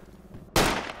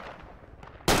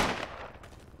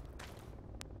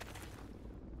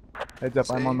 Heads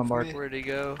up, I'm on the mark. Where'd he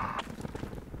go?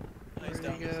 Nice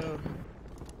Where'd he down. go?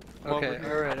 Well, Okay, we're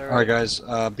here. alright, alright. Alright guys,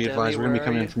 be advised, we're gonna be where are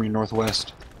coming in you? from your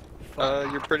northwest.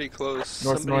 You're pretty close.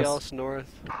 North, Somebody north. else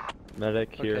north.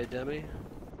 Medic here. Okay, Demi.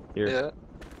 Here. Yeah.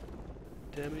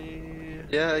 Demi.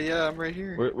 Yeah, I'm right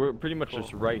here. We're pretty much Cool.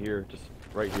 just right here. Just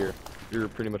right here. You're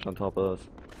pretty much on top of us.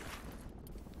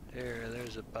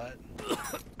 There's a butt.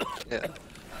 Yeah.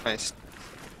 Nice.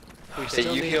 We Hey,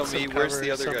 still you need heal some me. Where's cover.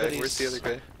 the other guy? Where's the other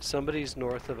guy? Somebody's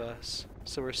north of us,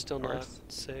 so we're still not North?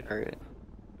 safe. Alright.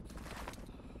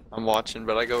 I'm watching,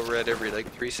 but I go red every like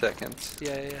 3 seconds.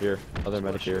 Yeah. Here. Other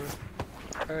medic here.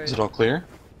 Alright. Is it all clear?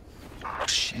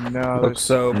 No, Looks there's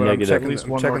so, but I'm Negative. at checking, least I'm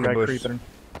one more checking the guy bush. creeping.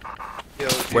 Yo,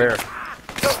 dude. Where?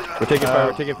 We're taking fire.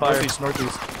 We're taking fire. Northeast,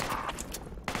 northeast.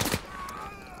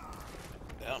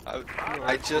 Down.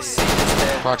 I just see his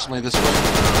head. Approximately this way. I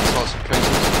saw some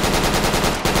faces.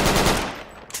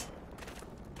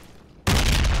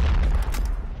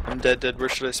 I'm dead. Where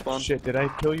should I spawn? Shit, did I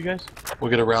kill you guys? We'll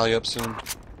get a rally up soon.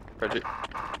 Roger.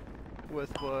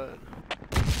 With what?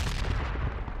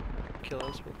 Kill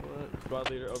us with what? Squad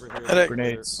leader over here. Medic.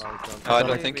 Grenades. Oh, I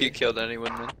don't think you killed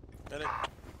anyone, man. Medic.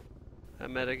 A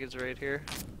medic is right here.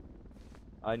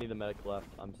 I need a medic left.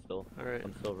 I'm still Alright.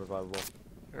 revivable.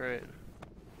 Alright.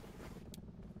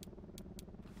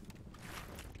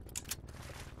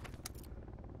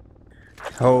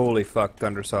 Holy fuck,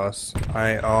 Thunder Sauce.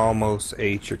 I almost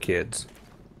ate your kids.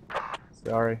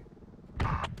 Sorry.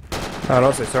 No,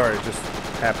 don't say sorry, it just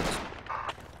happens.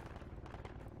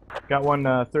 Got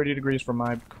one 30 degrees from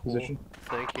my position.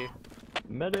 Thank you.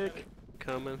 Medic.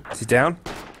 Coming. Is he down?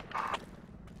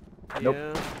 Nope.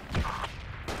 Yeah.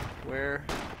 Where?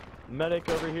 Medic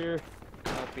over here.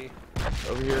 Copy.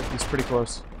 Over here. He's pretty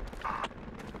close.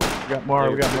 We got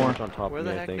more, we got Pretty more. much on top Where of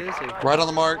the me, I heck think. is he? Right on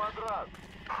the mark.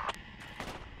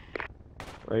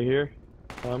 Right here.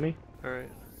 Tommy. Alright.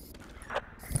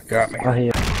 Got me. I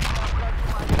hear.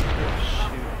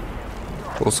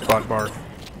 Full squad bar.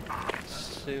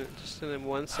 Just in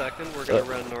 1 second, we're gonna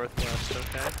run northwest,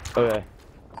 okay? Okay.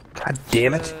 God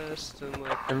damn it. Just in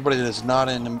like. Everybody that is not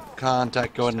in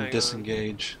contact, go ahead Hang and on.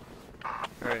 disengage.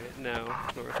 Alright, now.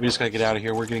 Northwest. We just gotta get out of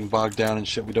here. We're getting bogged down in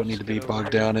shit we don't need to be Get over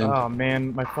bogged here. down in. Oh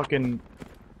man, my fucking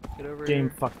Get over game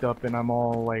here. fucked up and I'm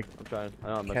all like I'm trying. I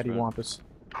don't have much room. cattywampus.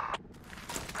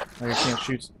 Like I can't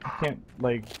shoot. I can't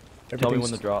like. Tell me when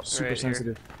everything's to drop. Super Right, here.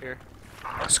 sensitive. Here.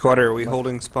 Squatter, are we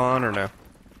holding spawn or no?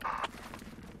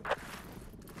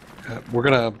 We're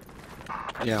gonna,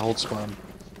 yeah, hold spawn.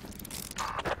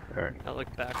 Alright. I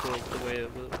look back the way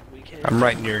we can. I'm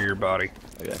right near your body.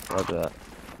 Okay. Roger that.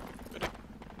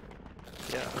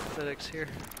 Yeah, medic's here.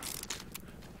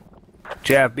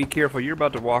 Jav, be careful, you're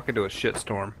about to walk into a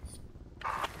shitstorm.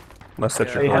 Unless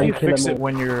that's Hey, your how do goal. you kill fix them it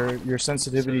when your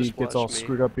sensitivity just gets all watch me,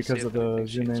 screwed up see because if of the anything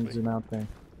zoom shoots in, me. zoom out thing?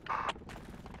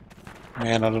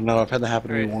 Man, I don't know. I've had that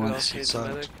happen to me Alright, who once. else It needs a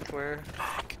medic? sucked. Where?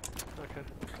 Okay.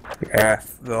 Yeah,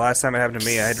 the last time it happened to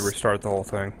me, I had to restart the whole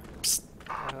thing.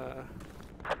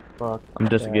 Fuck. I'm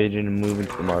disengaging and moving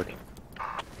to the mark.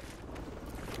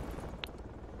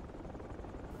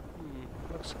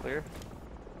 Looks clear.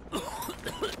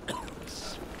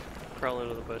 Let's crawl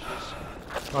into the bushes.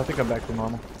 Oh, I think I'm back to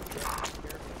normal.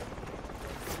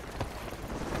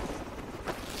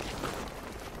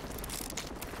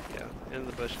 Yeah, in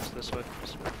the bushes this way.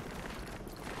 This way.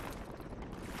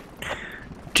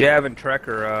 Jav and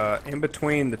Trekker, in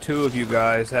between the two of you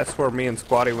guys, that's where me and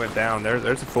Squatty went down. There's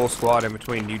a full squad in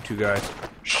between you two guys.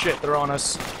 Shit, they're on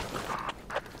us.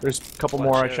 There's a couple Watch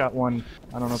more. out. I shot one.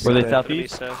 I don't know if Were he's they dead. Enemy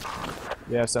southeast? south.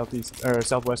 Yeah, southeast or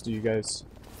southwest of you guys.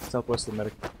 Southwest of the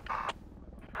medic.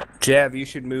 Jav, you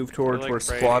should move towards like where right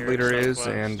squad here, leader is,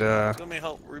 southwest. and Let me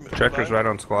help remove. Trekker's right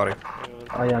on Squatty.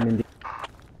 I am indeed.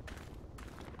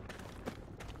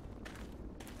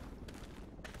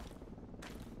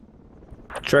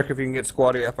 Trekker, if you can get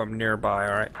Squatty up, I'm nearby,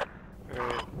 alright?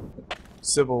 Alright.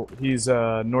 Civil. He's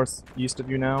northeast of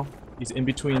you now. He's in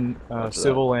between Roger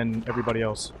civil and everybody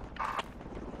else.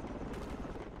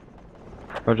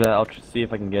 Roger that. I'll see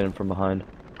if I can get him from behind.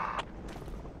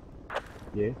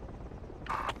 Yeah.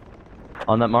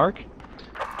 On that mark?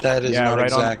 That is Yeah, not right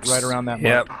exact. on, right around that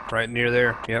mark. Yep, right near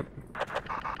there, yep.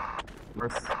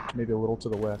 North, maybe a little to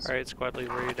the west. Alright, squad lead,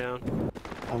 where are you down?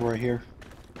 I'm right here.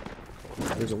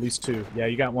 There's at least two. Yeah,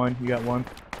 you got one. You got one.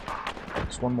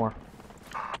 Just one more.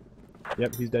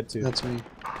 Yep, he's dead too. That's me.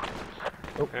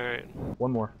 Alright.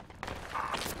 One more.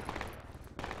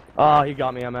 Ah, he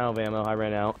got me. I'm out of ammo. I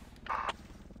ran out.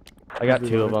 I got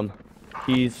two of them.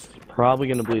 He's probably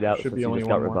gonna bleed out Should since be he only just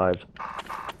got one more. revived.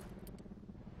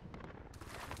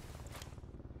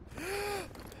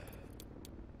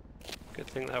 Good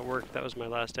thing that worked. That was my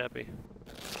last epi.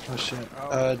 Oh shit.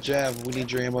 Jav, we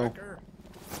need your ammo.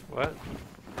 What?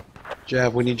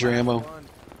 Jav, we need your ammo.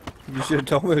 You should have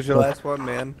told me it was your last one,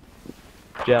 man.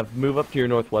 Jeff, move up to your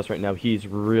northwest right now. He's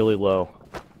really low.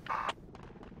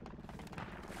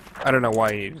 I don't know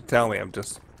why you need to tell me. I'm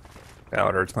just... Now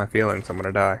it hurts my feelings. I'm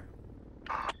gonna die.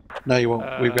 No, you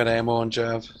won't. We've got ammo on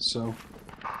Jav, so.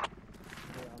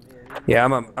 Yeah,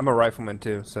 I'm a rifleman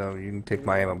too, so you can take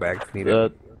my ammo bag if you need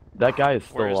it. That guy is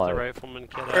still Where's the alive. rifleman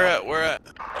kid Where at? Where at?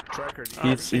 Tracker.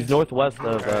 He's northwest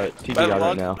of TB By the right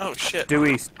log? now. Oh shit. Due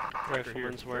east.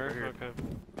 Rifleman's where? Okay.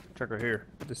 Tracker here.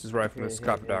 This is rifleman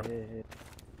Scott Doc.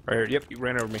 Right here. Yep, you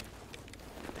ran over me.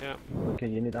 Yeah. Okay,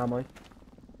 you need ammo.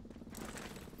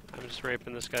 I'm just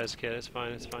raping this guy's kid. It's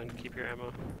fine. It's fine. Keep your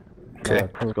ammo. Okay.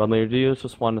 Squad leader, do you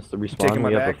just want us to Taking respawn? my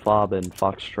We have bag? the fob in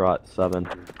Foxtrot 7. Go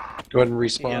ahead and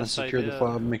respawn, Yes, I secure the did.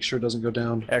 fob, make sure it doesn't go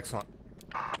down. Excellent.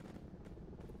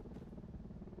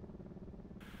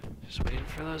 Just waiting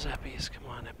for those eppies. Come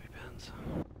on, EpiPens.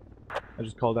 I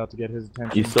just called out to get his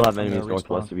attention. You still have I'm gonna enemies respawn.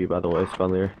 northwest of you, by the way,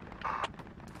 squad leader.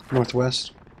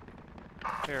 Northwest.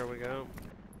 There we go.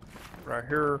 Right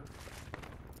here.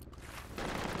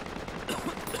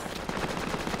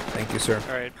 Thank you, sir.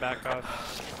 Alright, back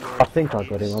off. I think I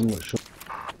got him, I'm not sure.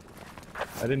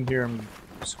 I didn't hear him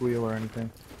squeal or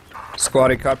anything.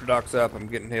 Squatty, copter doc's up. I'm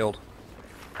getting healed.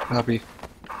 Copy.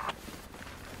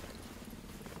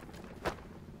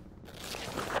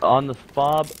 On the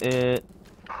fob and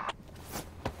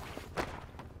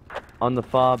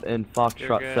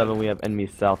Foxtrot good. 7, we have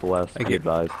enemies southwest. Thank Be you.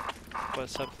 advised.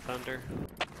 What's up, Thunder?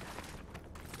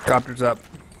 Copter's up.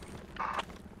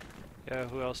 Yeah,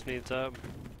 who else needs up?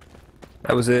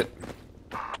 That was it.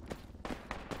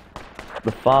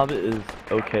 The fob is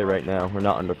okay right now. We're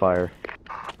not under fire.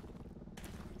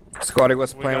 Squatty,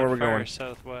 what's the We plan? got Where we're fire going?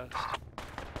 southwest.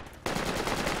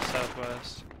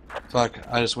 Southwest. Fuck,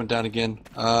 I just went down again.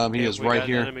 He Yeah, is we right got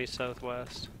here. Enemy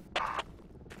southwest.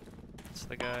 That's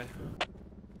the guy.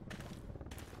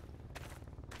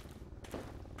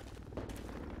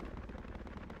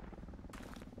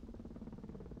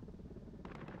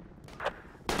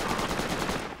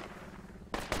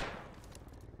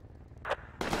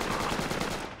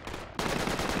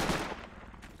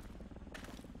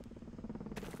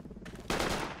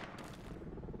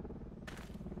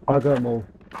 I got them all.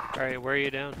 Alright, where are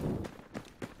you down?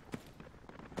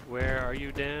 Where are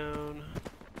you down?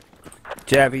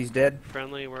 Javy's dead.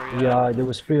 Friendly, where are you Yeah, at? there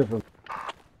was 3 of them.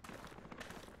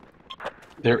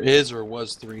 There is or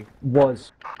was 3.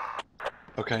 Was.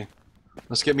 Okay.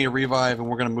 Let's get me a revive and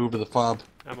we're gonna move to the fob.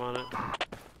 I'm on it.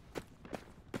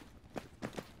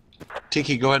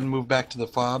 Tiki, go ahead and move back to the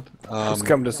fob. Just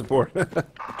come to support.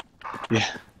 Yeah.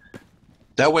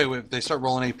 That way, if they start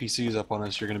rolling APCs up on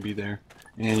us, you're gonna be there.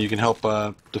 And you can help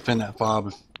defend that fob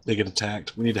if they get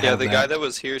attacked. We need to Yeah, have the that. guy that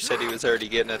was here said he was already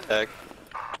getting attacked.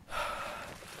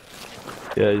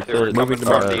 Yeah, he's They were still coming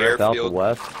from the airfield.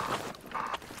 southwest.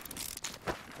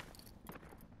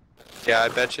 Yeah, I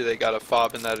bet you they got a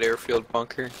fob in that airfield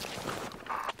bunker.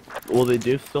 Well, they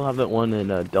do still have that one in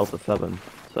Delta 7,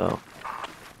 so...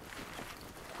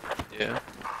 Yeah.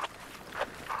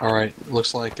 Alright,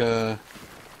 looks like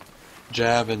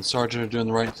Jav and Sergeant are doing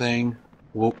the right thing.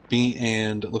 Whoopie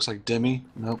and it looks like Demi.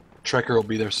 Nope. Trekker will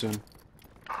be there soon.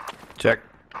 Check.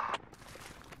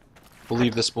 We'll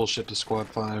leave this bullshit to Squad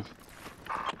 5.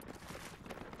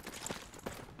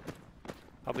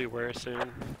 I'll be where soon?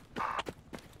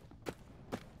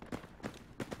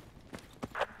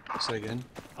 Say again.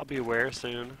 I'll be where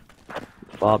soon?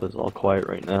 Fob is all quiet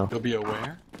right now. You'll be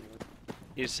aware?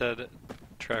 You said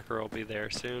Tracker will be there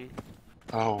soon.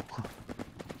 Oh.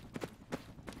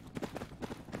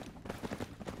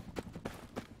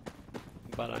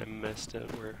 But I missed it.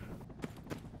 We're...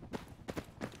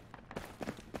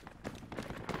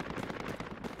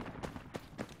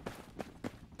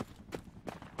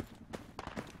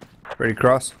 Ready to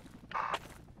cross?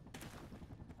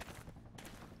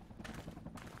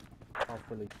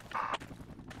 Hopefully.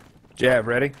 Jav,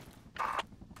 ready?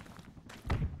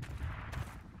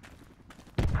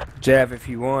 Jav, if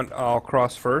you want, I'll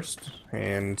cross first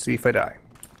and see if I die.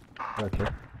 Okay.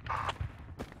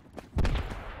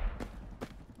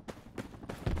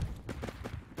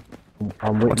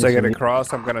 I'm Once I get witnessing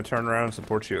across, I'm gonna turn around and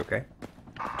support you, okay?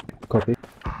 Copy.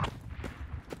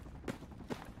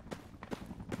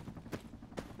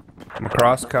 I'm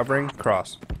across, covering,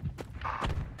 cross.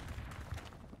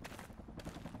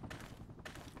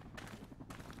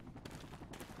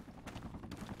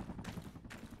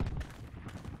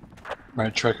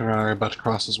 Right, Trek and I are about to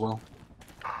cross as well.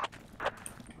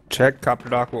 Check. Copter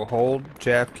dock will hold.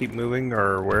 Jeff, keep moving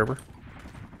or wherever.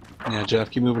 Yeah, Jeff,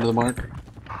 keep moving to the mark.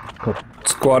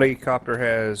 Squatty copter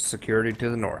has security to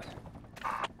the north.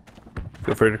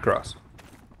 Feel free to cross.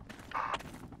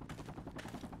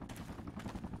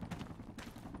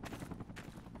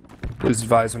 Please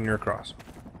advise when you're across.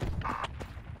 I'm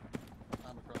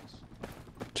across.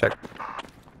 Check.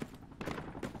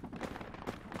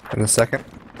 In a second.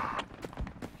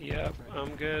 Yep,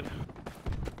 I'm good.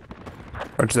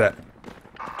 What's that?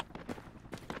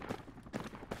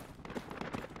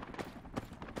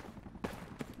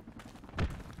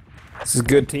 This is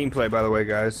good team play, by the way,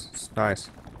 guys. It's nice.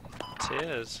 It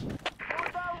is.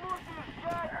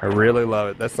 I really love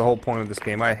it. That's the whole point of this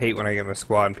game. I hate when I get in a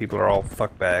squad and people are all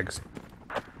fuck bags.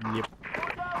 Yep.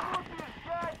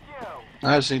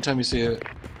 Just anytime you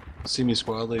see me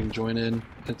squad leading, join in.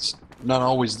 It's not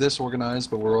always this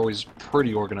organized, but we're always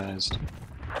pretty organized.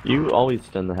 You always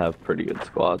tend to have pretty good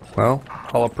squads. Well,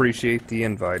 I'll appreciate the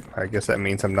invite. I guess that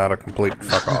means I'm not a complete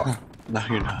fuck off. No,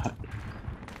 you're not.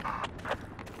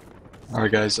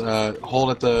 Alright guys, hold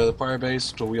at the fire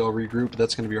base till we all regroup.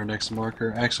 That's going to be our next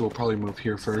marker. Actually, we'll probably move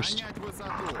here first.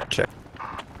 Check.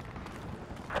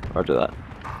 Roger that.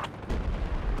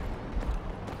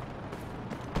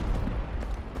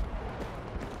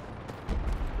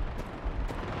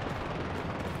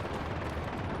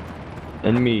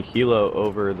 Enemy helo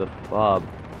over the fob.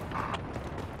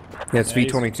 Yeah, it's Yeah,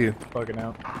 he's V-22. Bugging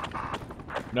out.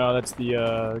 No, that's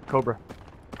the Cobra.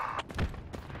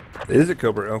 Is it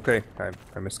Cobra? Okay,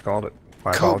 I miscalled it.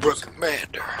 My Cobra apologies.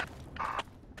 Commander.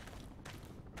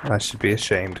 I should be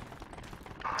ashamed.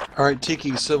 Alright,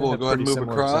 Tiki, Civil, Have go ahead and pretty move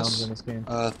similar across. sounds in this game.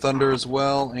 Thunder as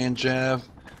well, and Jav.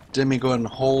 Demi, go ahead and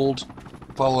hold.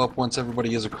 Follow up once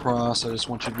everybody is across. I just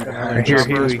want you to be behind Here, just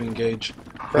as Huey. we engage.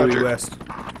 Huey West.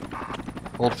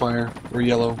 Hold fire. We're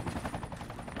yellow.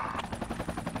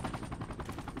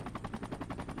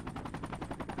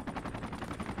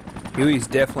 Huey's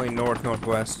definitely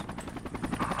north-northwest.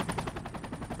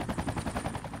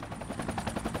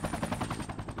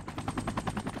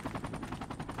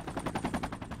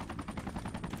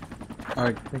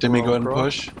 Alright, Think Demi, we're go all ahead and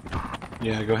across? push.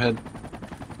 Yeah, go ahead.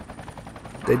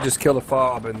 They just killed a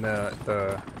fob in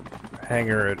the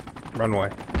hangar at Runway.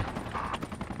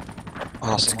 Awesome.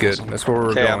 That's good. Awesome. That's where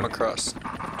we're Okay, going. I'm across.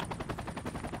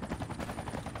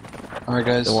 Alright,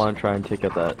 guys. They want to try and take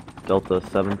out that Delta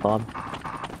 7 fob.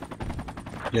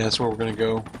 Yeah, that's where we're gonna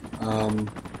go.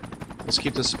 Let's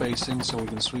keep the spacing so we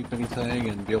can sweep anything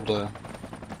and be able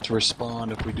to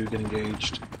respond if we do get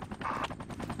engaged.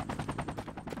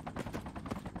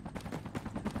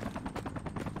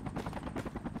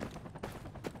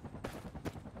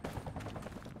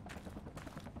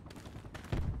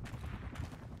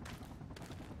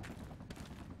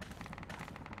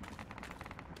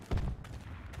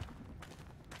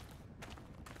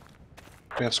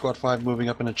 We have Squad 5 moving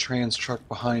up in a trans truck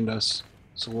behind us,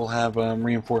 so we'll have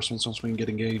reinforcements once we can get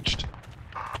engaged.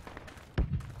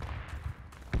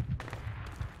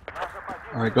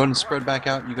 Alright, go ahead and spread back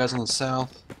out. You guys on the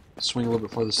south, swing a little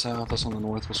bit further south. Us on the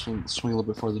north, we'll swing a little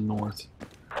bit further north.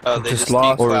 Oh, they Just just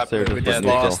lost- Or declapped. is there just Yeah, a they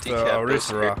neutral? just decapped us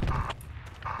here. Arisara.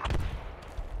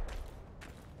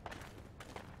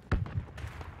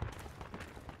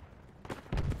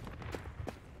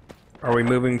 Are we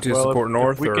moving to Well, support if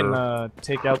north, we or can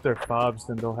take out their fobs,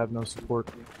 then they'll have no support.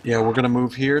 Yeah, we're gonna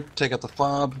move here, take out the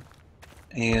fob,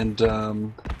 and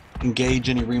engage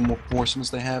any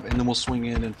reinforcements they have, and then we'll swing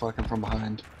in and fuck them from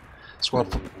behind. Squad.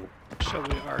 Shall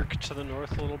we arc to the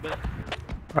north a little bit?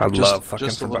 I just- love fucking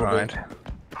just a from little bit.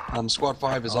 behind. Squad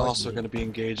 5 is Oh, also yeah. going to be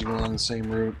engaging along the same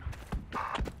route.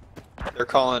 They're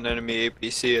calling enemy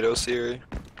APC at Osiri.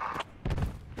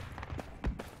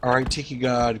 Alright, Tiki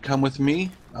God, come with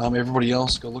me. Everybody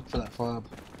else, go look for that fob.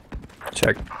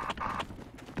 Check.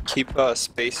 Keep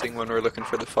spacing when we're looking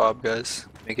for the fob, guys.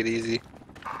 Make it easy.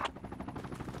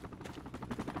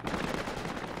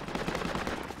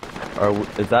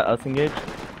 Is that us engaged?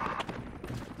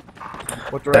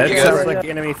 What That direction? guys- sounds like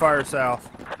enemy fire south.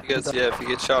 You guys, yeah, if you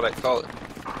get shot, I call it.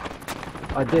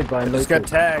 I did, but I I just local. got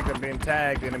tagged. I'm being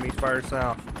tagged. Enemy fire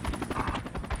south.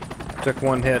 Took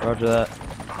one hit. Roger that.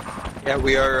 Yeah,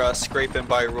 we are scraping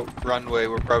by Runway.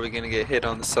 We're probably gonna get hit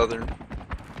on the southern.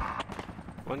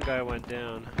 One guy went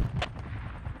down.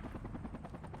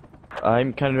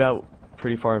 I'm kind of out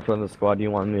pretty far in front of the squad. Do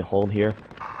you want me to hold here?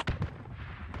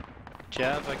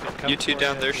 Jav, I could come You two for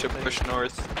down if there you should think- push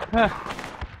north. Huh.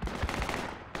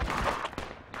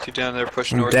 You two down there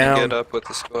push I'm north down. and get up with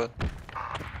the squad.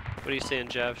 What are you saying,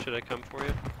 Jav? Should I come for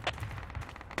you?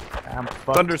 I'm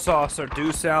fucked. Thunder Saucer,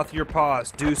 due south your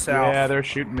paws, due south. Yeah, they're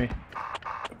shooting me.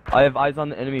 I have eyes on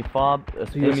the enemy fob. The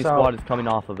To your enemy south. squad is coming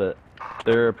off of it.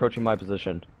 They're approaching my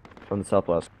position from the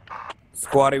southwest.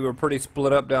 Squatty, we're pretty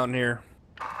split up down here.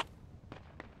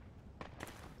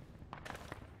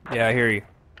 Yeah, I hear you.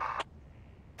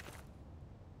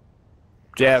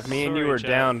 Jeff, me and you Sorry, are Jeff.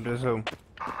 down. So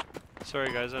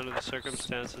Sorry guys, under the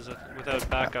circumstances, without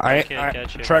backup, I can't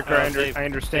get you. Trucker, I They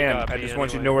understand. got I me just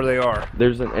want you to anyway. know where they are.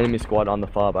 There's an enemy squad on the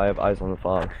fob. I have eyes on the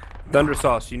fob. Thunder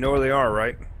Sauce, you know where they are,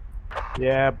 right?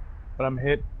 Yeah, but I'm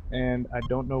hit, and I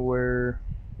don't know where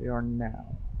they are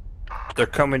now. They're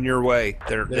coming your way.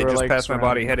 They were, just like, passed my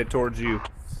body, surrounding. headed towards you.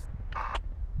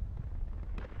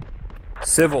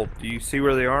 Civil, do you see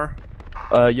where they are?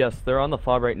 Yes, they're on the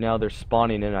fob right now. They're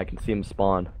spawning in. I can see them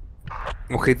spawn.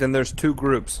 Okay, then there's two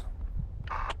groups.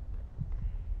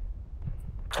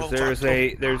 'Cause there's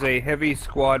a heavy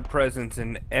squad presence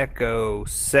in Echo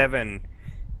 7,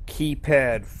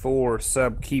 keypad 4,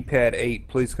 sub keypad 8.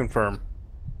 Please confirm.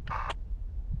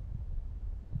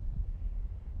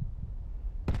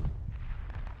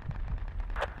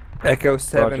 Echo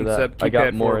 7, Roger sub that. keypad I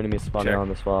got more 4. enemies spawning Check. on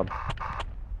this fob.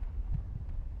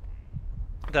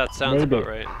 That sounds Maybe. about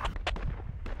right.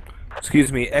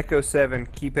 Excuse me, Echo 7,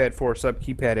 keypad 4, sub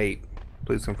keypad 8.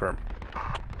 Please confirm.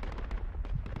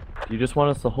 Do you just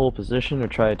want us to hold position or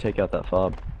try to take out that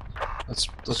fob? Let's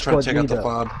try to Squad take out the leader.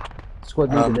 fob.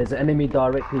 Squad leader, there's an enemy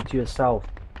directly to your south.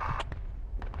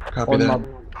 Copy On that. my...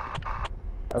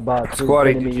 About three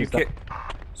Squatty, did enemies you that-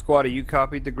 Squatty, you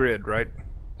copied the grid, right?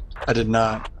 I did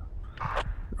not.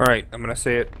 Alright, I'm gonna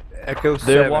say it. Echo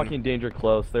 7. They're walking danger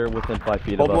close. They're within 5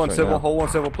 feet Hold of us one right civil, now. hold one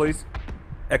civil, please.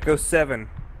 Echo 7,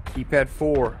 keypad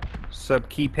 4, sub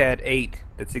keypad 8.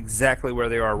 That's exactly where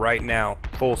they are right now.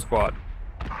 Full squad.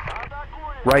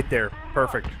 Right there.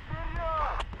 Perfect.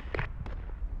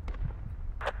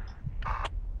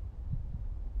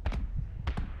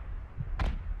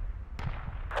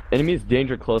 Enemy's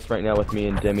danger close right now with me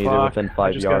and Demi. They're Fuck, within I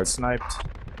 5 just got yards. sniped.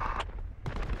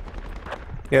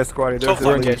 Yeah, Squatty, there's So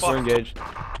We're at fuck, least, engaged. We're engaged.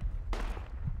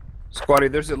 Squatty,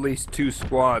 there's at least 2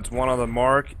 squads. One on the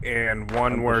mark and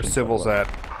one I'm where pushing Civil's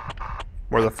southwest. at.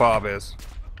 Where the fob is.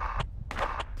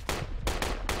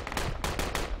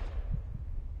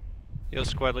 Yo,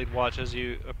 squad lead, watch as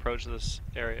you approach this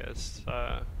area. It's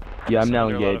Yeah, I'm now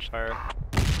under a lot of engaged. fire.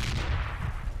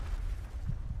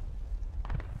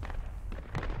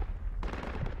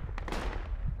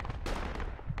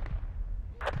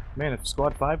 Man, if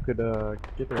Squad 5 could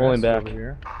get their Pulling asses back. over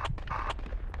here.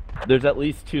 There's at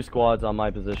least 2 squads on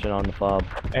my position on the fob.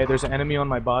 Hey, there's an enemy on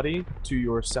my body to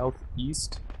your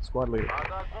southeast. Squad leader.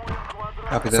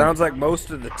 Copy that. Sounds like most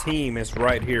of the team is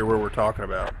right here where we're talking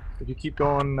about. If you keep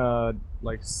going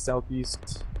like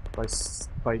southeast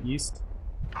by east,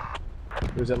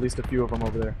 there's at least a few of them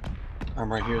over there.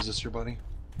 I'm right here. Is this your buddy?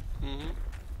 Mm-hmm.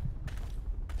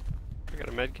 I got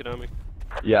a med kit on me.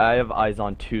 Yeah, I have eyes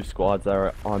on 2 squads that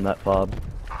are on that fob.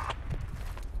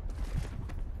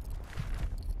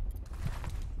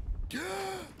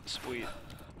 Sweet.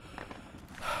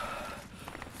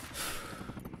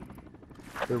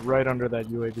 They're right under that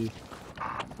UAV.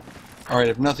 Alright,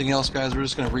 if nothing else, guys, we're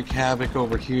just going to wreak havoc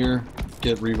over here,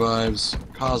 get revives,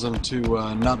 cause them to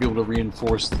not be able to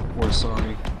reinforce or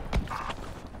sorry.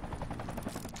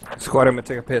 Squatty, I'm gonna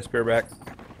take a piss. Bear back.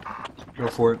 Go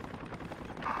for it.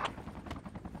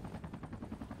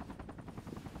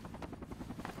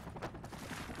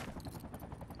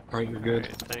 Alright, you're good.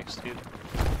 Alright, thanks, dude.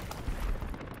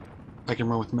 I can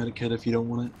run with Medikit if you don't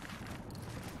want it.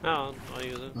 No, I'll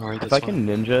use it. Alright, If that's I can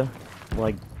ninja,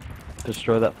 like,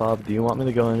 destroy that fob, do you want me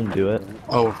to go in and do it?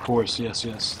 Oh, of course, yes,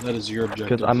 yes. That is your objective.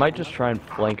 Because I might just try and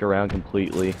flank around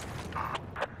completely.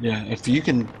 Yeah, if you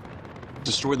can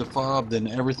destroy the fob, then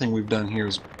everything we've done here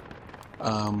is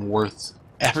worth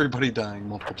everybody dying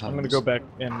multiple times. I'm gonna go back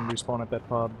and respawn at that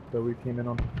pod that we came in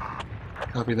on.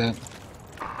 Copy that.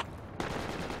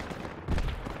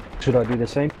 Should I do the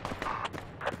same?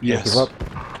 Yes. Give up?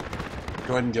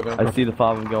 Go ahead and give up. I see the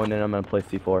fob, I'm going in, I'm gonna play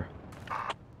C4.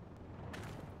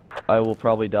 I will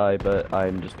probably die, but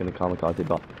I'm just gonna kamikaze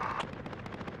bomb.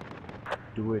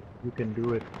 Do it. You can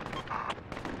do it.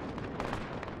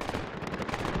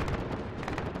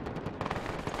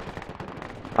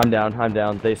 I'm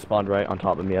down. They spawned right on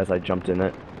top of me as I jumped in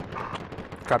it.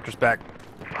 Copter's back.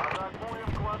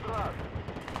 I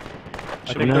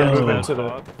Should think we they're go moving west to the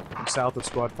fob? south of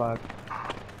Squad 5.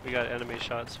 We got enemy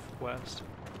shots west.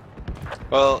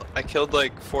 Well, I killed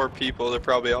like 4 people. They're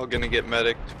probably all gonna get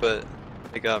medicked, but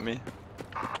they got me.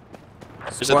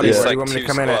 There's at Squatty, least where do you like want me to 2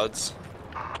 come in at? squads.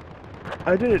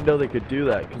 I didn't know they could do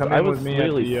that because Come I in was with me at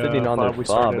literally the, sitting on their fob we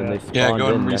fob started and they at. spawned Yeah, go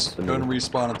in and next to me.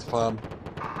 respawn at the fob.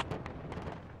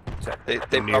 They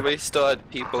probably still had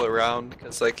people around,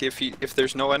 because like if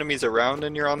there's no enemies around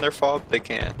and you're on their fob, they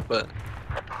can't. But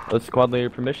Squad leader,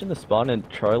 permission to spawn in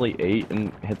Charlie 8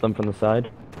 and hit them from the side?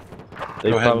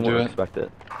 They Go ahead and probably do won't it. expect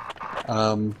it.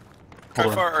 Hold How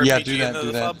on. far Yeah, RPG do that, into do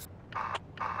the that. fob?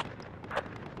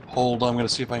 Hold, I'm gonna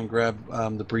see if I can grab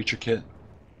the breacher kit.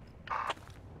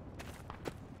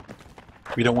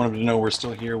 We don't want him to know we're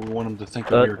still here. We want him to think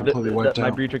that we were completely wiped my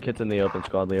out. breacher kit's in the open,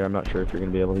 Squad leader. I'm not sure if you're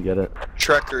gonna be able to get it.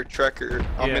 Trekker,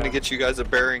 I'm Yeah. gonna get you guys a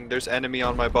bearing. There's enemy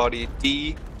on my body.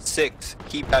 D6,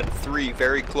 keypad 3,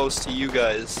 very close to you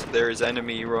guys. There is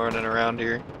enemy running around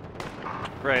here.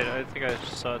 Right, I think I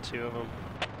saw 2 of them.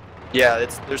 Yeah,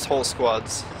 there's whole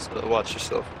squads, so watch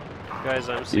yourself. Guys,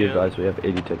 I'm Be seeing advised, we have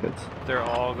 80 tickets. they're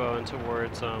all going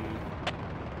towards Arsari.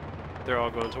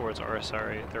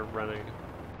 They're running.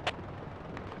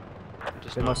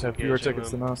 Just They not must have fewer engaging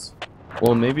tickets them. than us.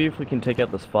 Well, maybe if we can take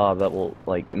out this fob, that will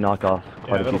like knock off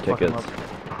quite a few that'll fuck 'em tickets.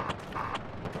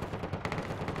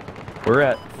 We're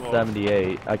at Well-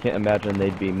 78. I can't imagine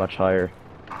they'd be much higher.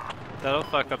 That'll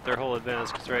fuck up their whole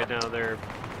advance, because right now they're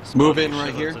Move spawning in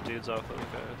right shitloads here. of dudes off those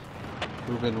guys.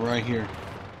 Move in right here.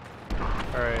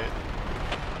 Alright.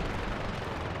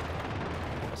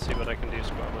 I'll see what I can do,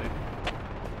 squad lead.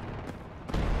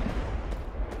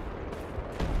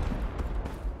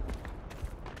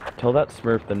 Tell that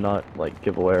Smurf to not like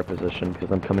give away our position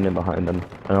because I'm coming in behind him.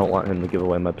 I don't want him to give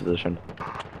away my position.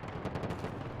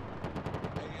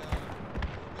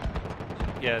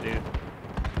 Yeah, dude.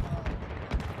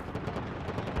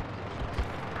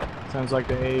 Sounds like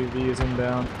the AAV is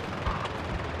inbound.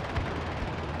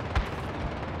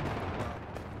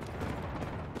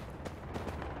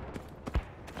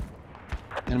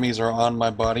 Enemies are on my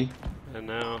body. And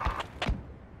now,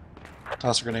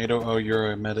 Toss a grenade. Oh,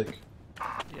 you're a medic.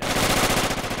 yeah.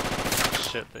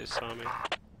 Shit, they saw me.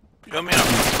 You want me out?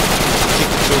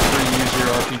 Feel free to use your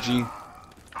RPG.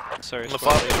 Sorry, The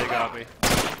squad fob. lead, they got me.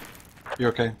 You're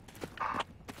okay.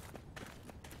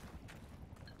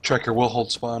 Trekker will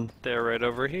hold spawn. They're right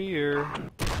over here.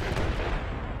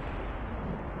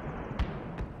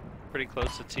 Pretty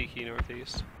close to Tiki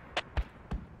Northeast.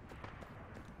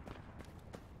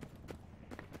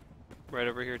 Right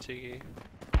over here, Tiki.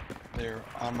 They're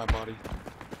on my body.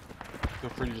 Feel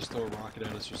free to just throw a rocket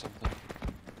at us or something.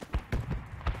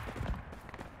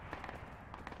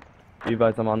 Be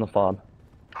advised, I'm on the fob.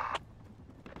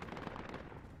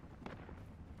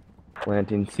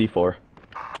 Planting C4.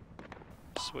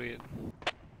 Sweet.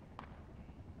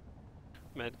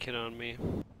 Med kit on me.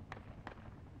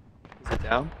 Is it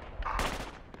down?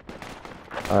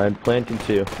 I'm planting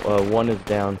 2. One is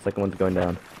down, second one's going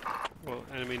down. Well,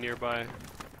 enemy nearby.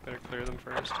 Better clear them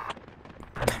first.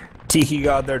 Tiki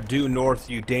God, they're due north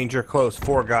you. Danger close.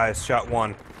 4 guys. Shot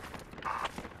 1.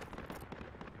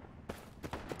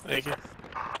 Thank you.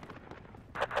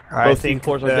 I Both think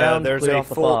C4s are down, there's clear a off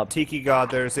the full fob. Tiki God.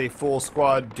 There's a full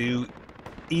squad due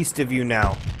east of you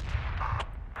now.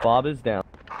 Fob is down.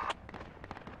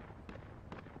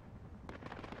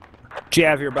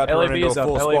 Jav, you're about to run LAV into is a up,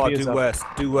 full LAV squad is due up. west.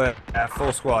 Due west.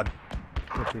 Full squad.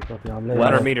 Copy, copy, I'm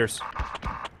 100 leaving. meters.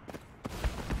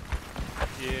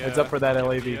 Yeah. Heads up for that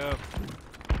LAV. Yep.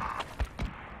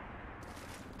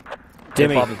 The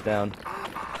Demi, fob is down.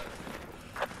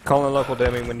 call in local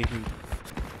Demi when you can.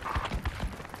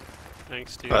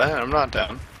 Thanks, dude. I'm not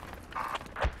down.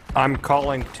 I'm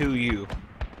calling to you.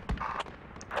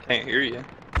 Can't hear you.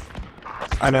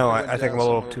 I know, Went I think down I'm a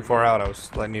little somewhere too over far here. out. I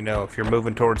was letting you know. If you're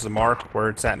moving towards the mark where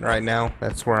it's at right now,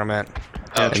 that's where I'm at.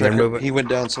 Oh, And they're moving. He went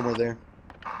down somewhere there.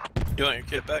 You want your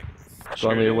kid back?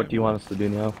 Squad leader, what do you want us to do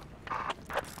now?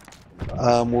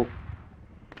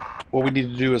 What we need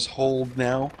to do is hold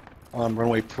now on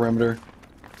runway perimeter.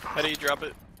 How do you drop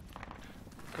it?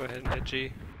 Go ahead and hit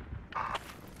G.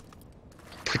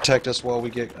 Protect us while we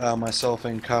get myself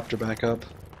and Copter back up.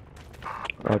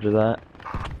 Roger that.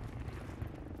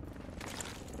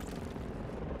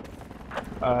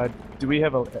 Do we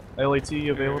have a LAT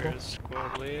available? There's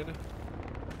squad lead.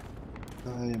 I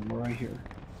am right here.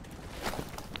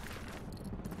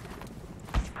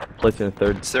 Placing a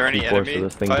third Is there any C4 enemy so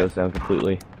this thing fight? goes down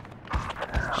completely.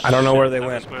 I don't know where they That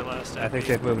went. was my last I think FP.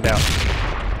 they've moved out.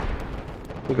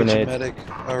 We got your Grenades. medic,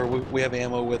 or we have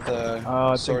ammo with I think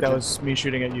that Sergeant. was me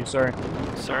shooting at you, sorry.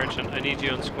 Sergeant, I need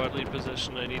you on squad lead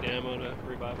position. I need ammo to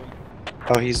revive him.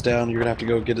 Oh, he's down. You're gonna have to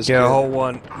go get his Yeah, kid. whole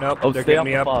one. Nope, Oh, they're stay getting off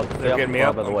me the up. fob. Stay They're off getting the me fob,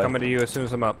 up. by the I'm way. coming to you as soon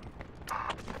as I'm up.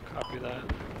 Copy that.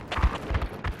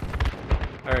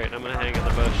 Alright, I'm gonna hang in the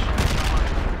bush.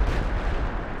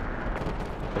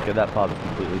 Okay, that pod is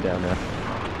completely down now.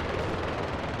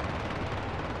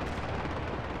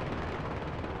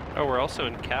 Oh, we're also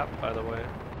in cap, by the way.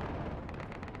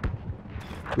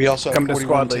 We also have Come to 41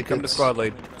 squad lead. tickets. Come to squad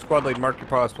lead. Squad lead, mark your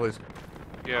pause, please.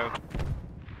 Yeah.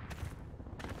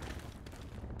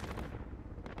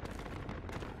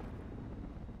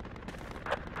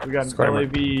 We got an Squad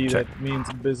LAV check. that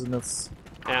means business.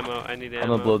 Ammo. I need ammo. I'm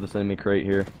gonna blow this enemy crate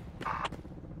here.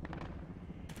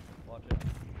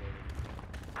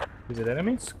 Is it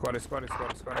enemy? Squatty. Oh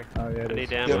yeah, I it is.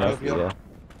 need ammo. Yep, yep, yep. Yeah.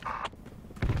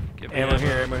 Give me Ammo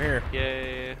here.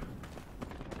 Yay.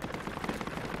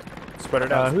 Spread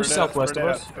it out. Who's spread it out, southwest spread of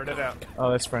it us? out, Spread it out.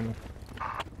 Oh, that's friendly.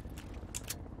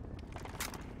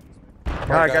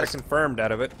 I got it confirmed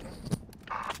out of it.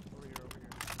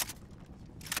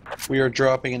 We are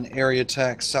dropping an area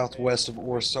attack southwest of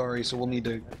Orsari, so we'll need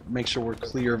to make sure we're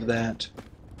clear of that.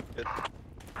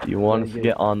 You want us to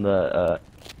get on the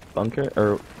bunker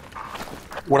or?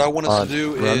 What I want us to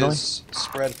do Runway? is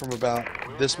spread from about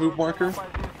this move marker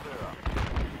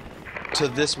to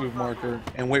this move marker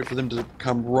and wait for them to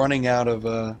come running out of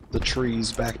the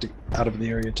trees back out of the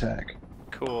area attack.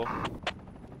 Cool.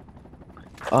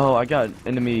 Oh, I got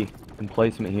enemy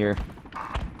emplacement here.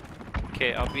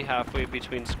 Okay, I'll be halfway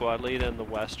between squad lead and the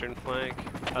western flank.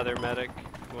 Other medic,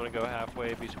 you want to go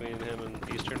halfway between him and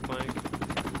eastern flank?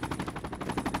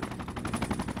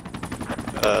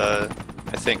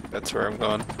 I think that's where I'm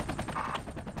going.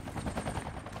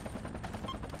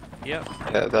 Yep.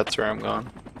 Yeah, that's where I'm going.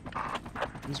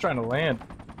 He's trying to land.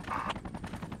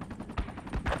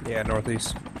 Yeah,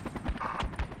 northeast.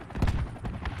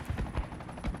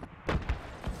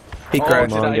 Peek Oh, right. did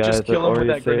Come on, I just guys. kill him with that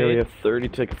Already say we grenade? have 30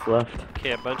 tickets left.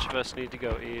 Okay, a bunch of us need to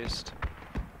go east.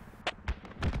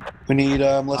 We need,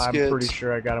 let's I'm get pretty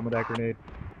sure I got him with that grenade.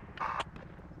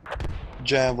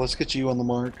 Jav, let's get you on the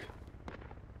mark.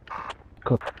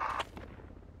 Cool.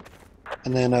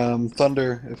 And then,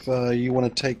 Thunder, if you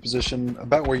want to take position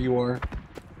about where you are.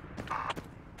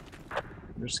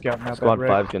 They're scouting out Squad that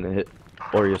wreck. 5's gonna hit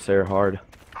Oriosair hard.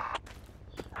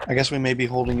 I guess we may be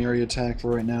holding area attack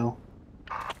for right now.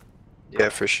 Yeah,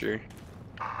 for sure.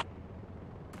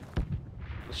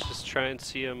 Let's just try and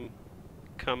see him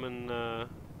coming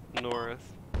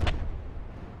north.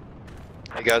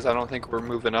 Hey guys, I don't think we're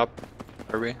moving up,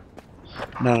 are we?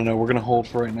 No, we're gonna hold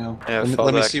for right now. Yeah,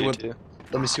 let me see you what too.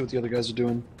 let me see what the other guys are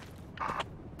doing.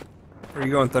 Where are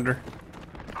you going, Thunder?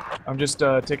 I'm just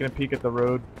taking a peek at the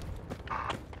road.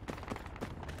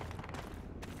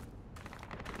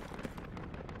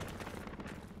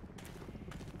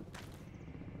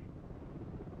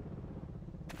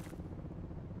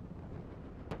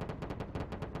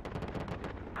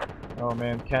 Oh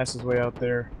man, Cass is way out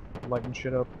there, lighting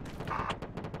shit up.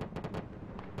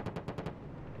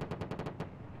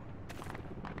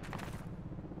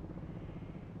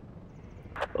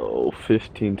 Oh,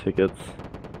 15 tickets.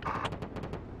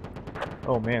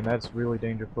 Oh man, that's really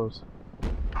danger close.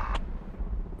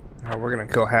 Oh, we're gonna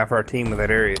kill half our team with that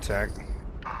area attack.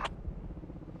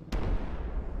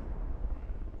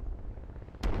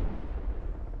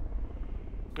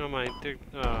 Oh my,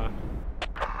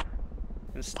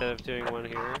 instead of doing one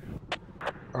here.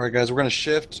 Alright guys, we're gonna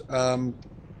shift.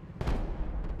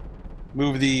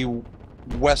 Move the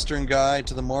western guy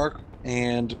to the mark,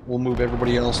 and we'll move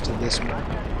everybody else to this mark.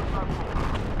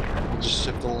 We'll just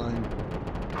shift the line.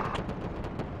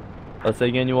 Let's say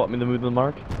again, you want me to move the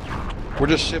mark? We're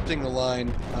just shifting the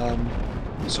line.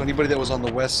 So anybody that was on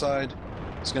the west side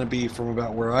is gonna be from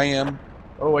about where I am.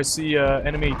 Oh, I see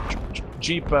enemy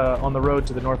jeep on the road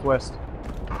to the northwest.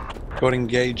 Go ahead and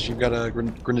engage. You've got a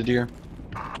grenadier.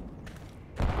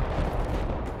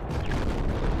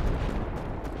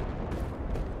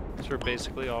 So we're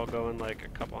basically all going like a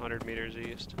couple 100 meters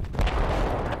east.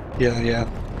 Yeah.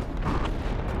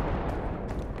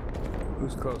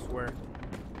 Who's close where?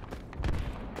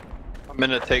 I'm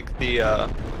gonna take the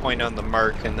point on the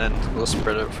mark and then we'll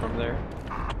spread it from there.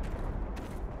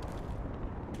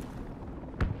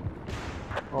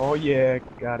 Oh yeah,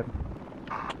 got him.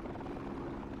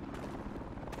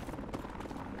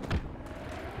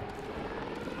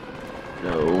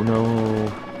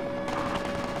 No.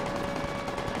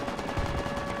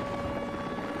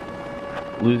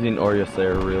 Losing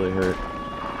Oriosair really hurt.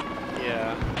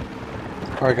 Yeah.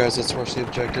 Alright guys, let's rush the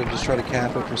objective. Just try to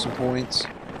cap it for some points.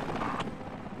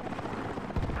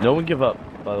 No one give up,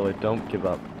 by the way. Don't give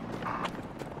up.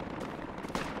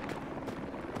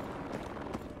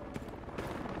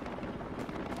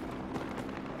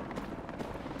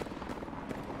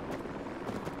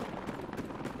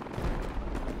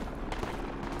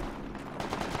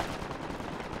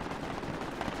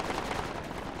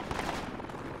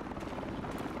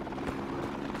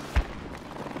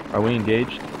 Are we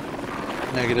engaged?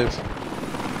 Negative.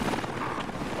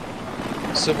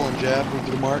 Civil and Jab, move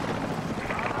to the mark.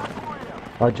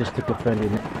 I just took a friendly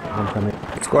incoming.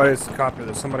 Squad is copy.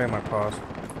 There's somebody on my pause.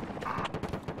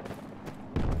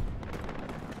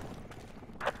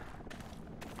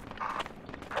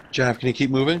 Jab, can you keep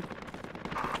moving?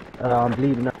 I'm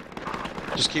bleeding out.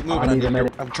 Just keep I moving. need a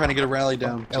medic. I'm trying to get a rally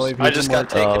down. I just got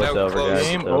taken Oh, it's out over, close. guys.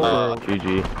 Game It's over. over.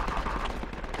 GG.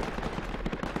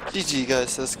 GG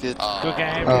guys, that's good. Good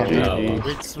game.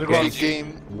 GG. Good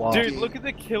game. Wow. Dude, look at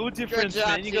the kill difference, job,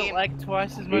 man. You got team. like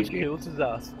twice as much kills as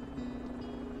us.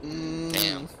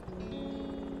 Damn.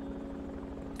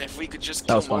 If we could just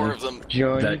That was kill more funny. of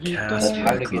them. That cast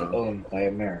How to get owned by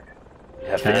America.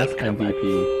 Cast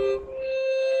MVP.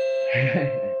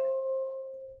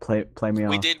 Play me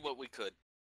We off. did what we could.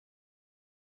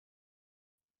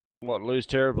 What, lose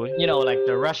terribly? You know, like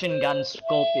the Russian gun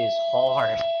scope is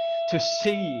hard to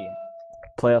see.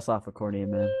 Play us off, accordion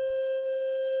man.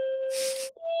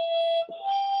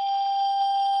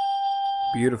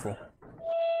 Beautiful.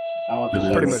 I want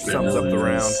Pretty Pretty much sums up the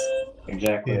round.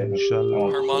 Exactly.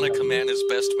 Harmonica Man is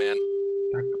best man.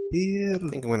 I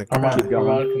think I'm gonna Keep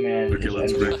going. Okay,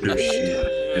 let's wreck their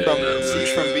shit.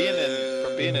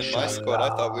 From being in my squad, I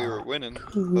thought we were winning.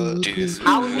 But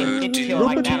How we can kill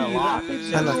like that a lot?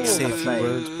 I'd like to say a few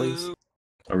words, please.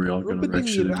 Are we all gonna wreck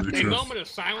shit in neutral? of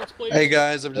silence, please. Hey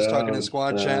guys, I'm just talking in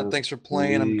squad chat. Thanks for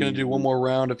playing. I'm gonna do one more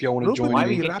round if y'all want to join Why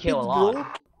me. we can kill a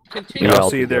lot? Continue. Yeah, I'll I'll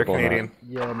see you be there, careful of that. Canadian.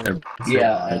 Yeah, man.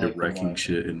 Yeah, I had wrecking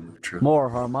shit in neutral. More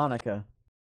harmonica.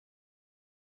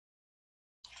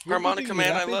 Harmonica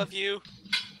Man, I love you.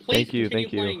 Thank you,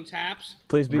 thank you. Taps.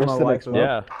 Please be What's my the wife. next one?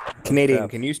 Yeah. Canadian,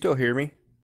 can you still hear me?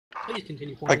 Please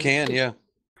continue. I can, yeah.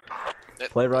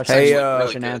 Play Russian, Hey,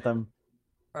 Russian really anthem.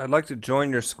 I'd like to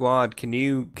join your squad. Can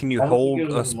you hold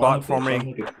a spot for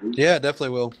me? Yeah, definitely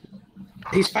will.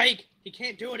 He's fake. He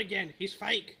can't do it again. He's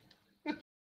fake.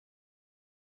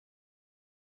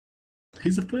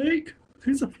 He's a fake.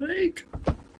 He's a fake.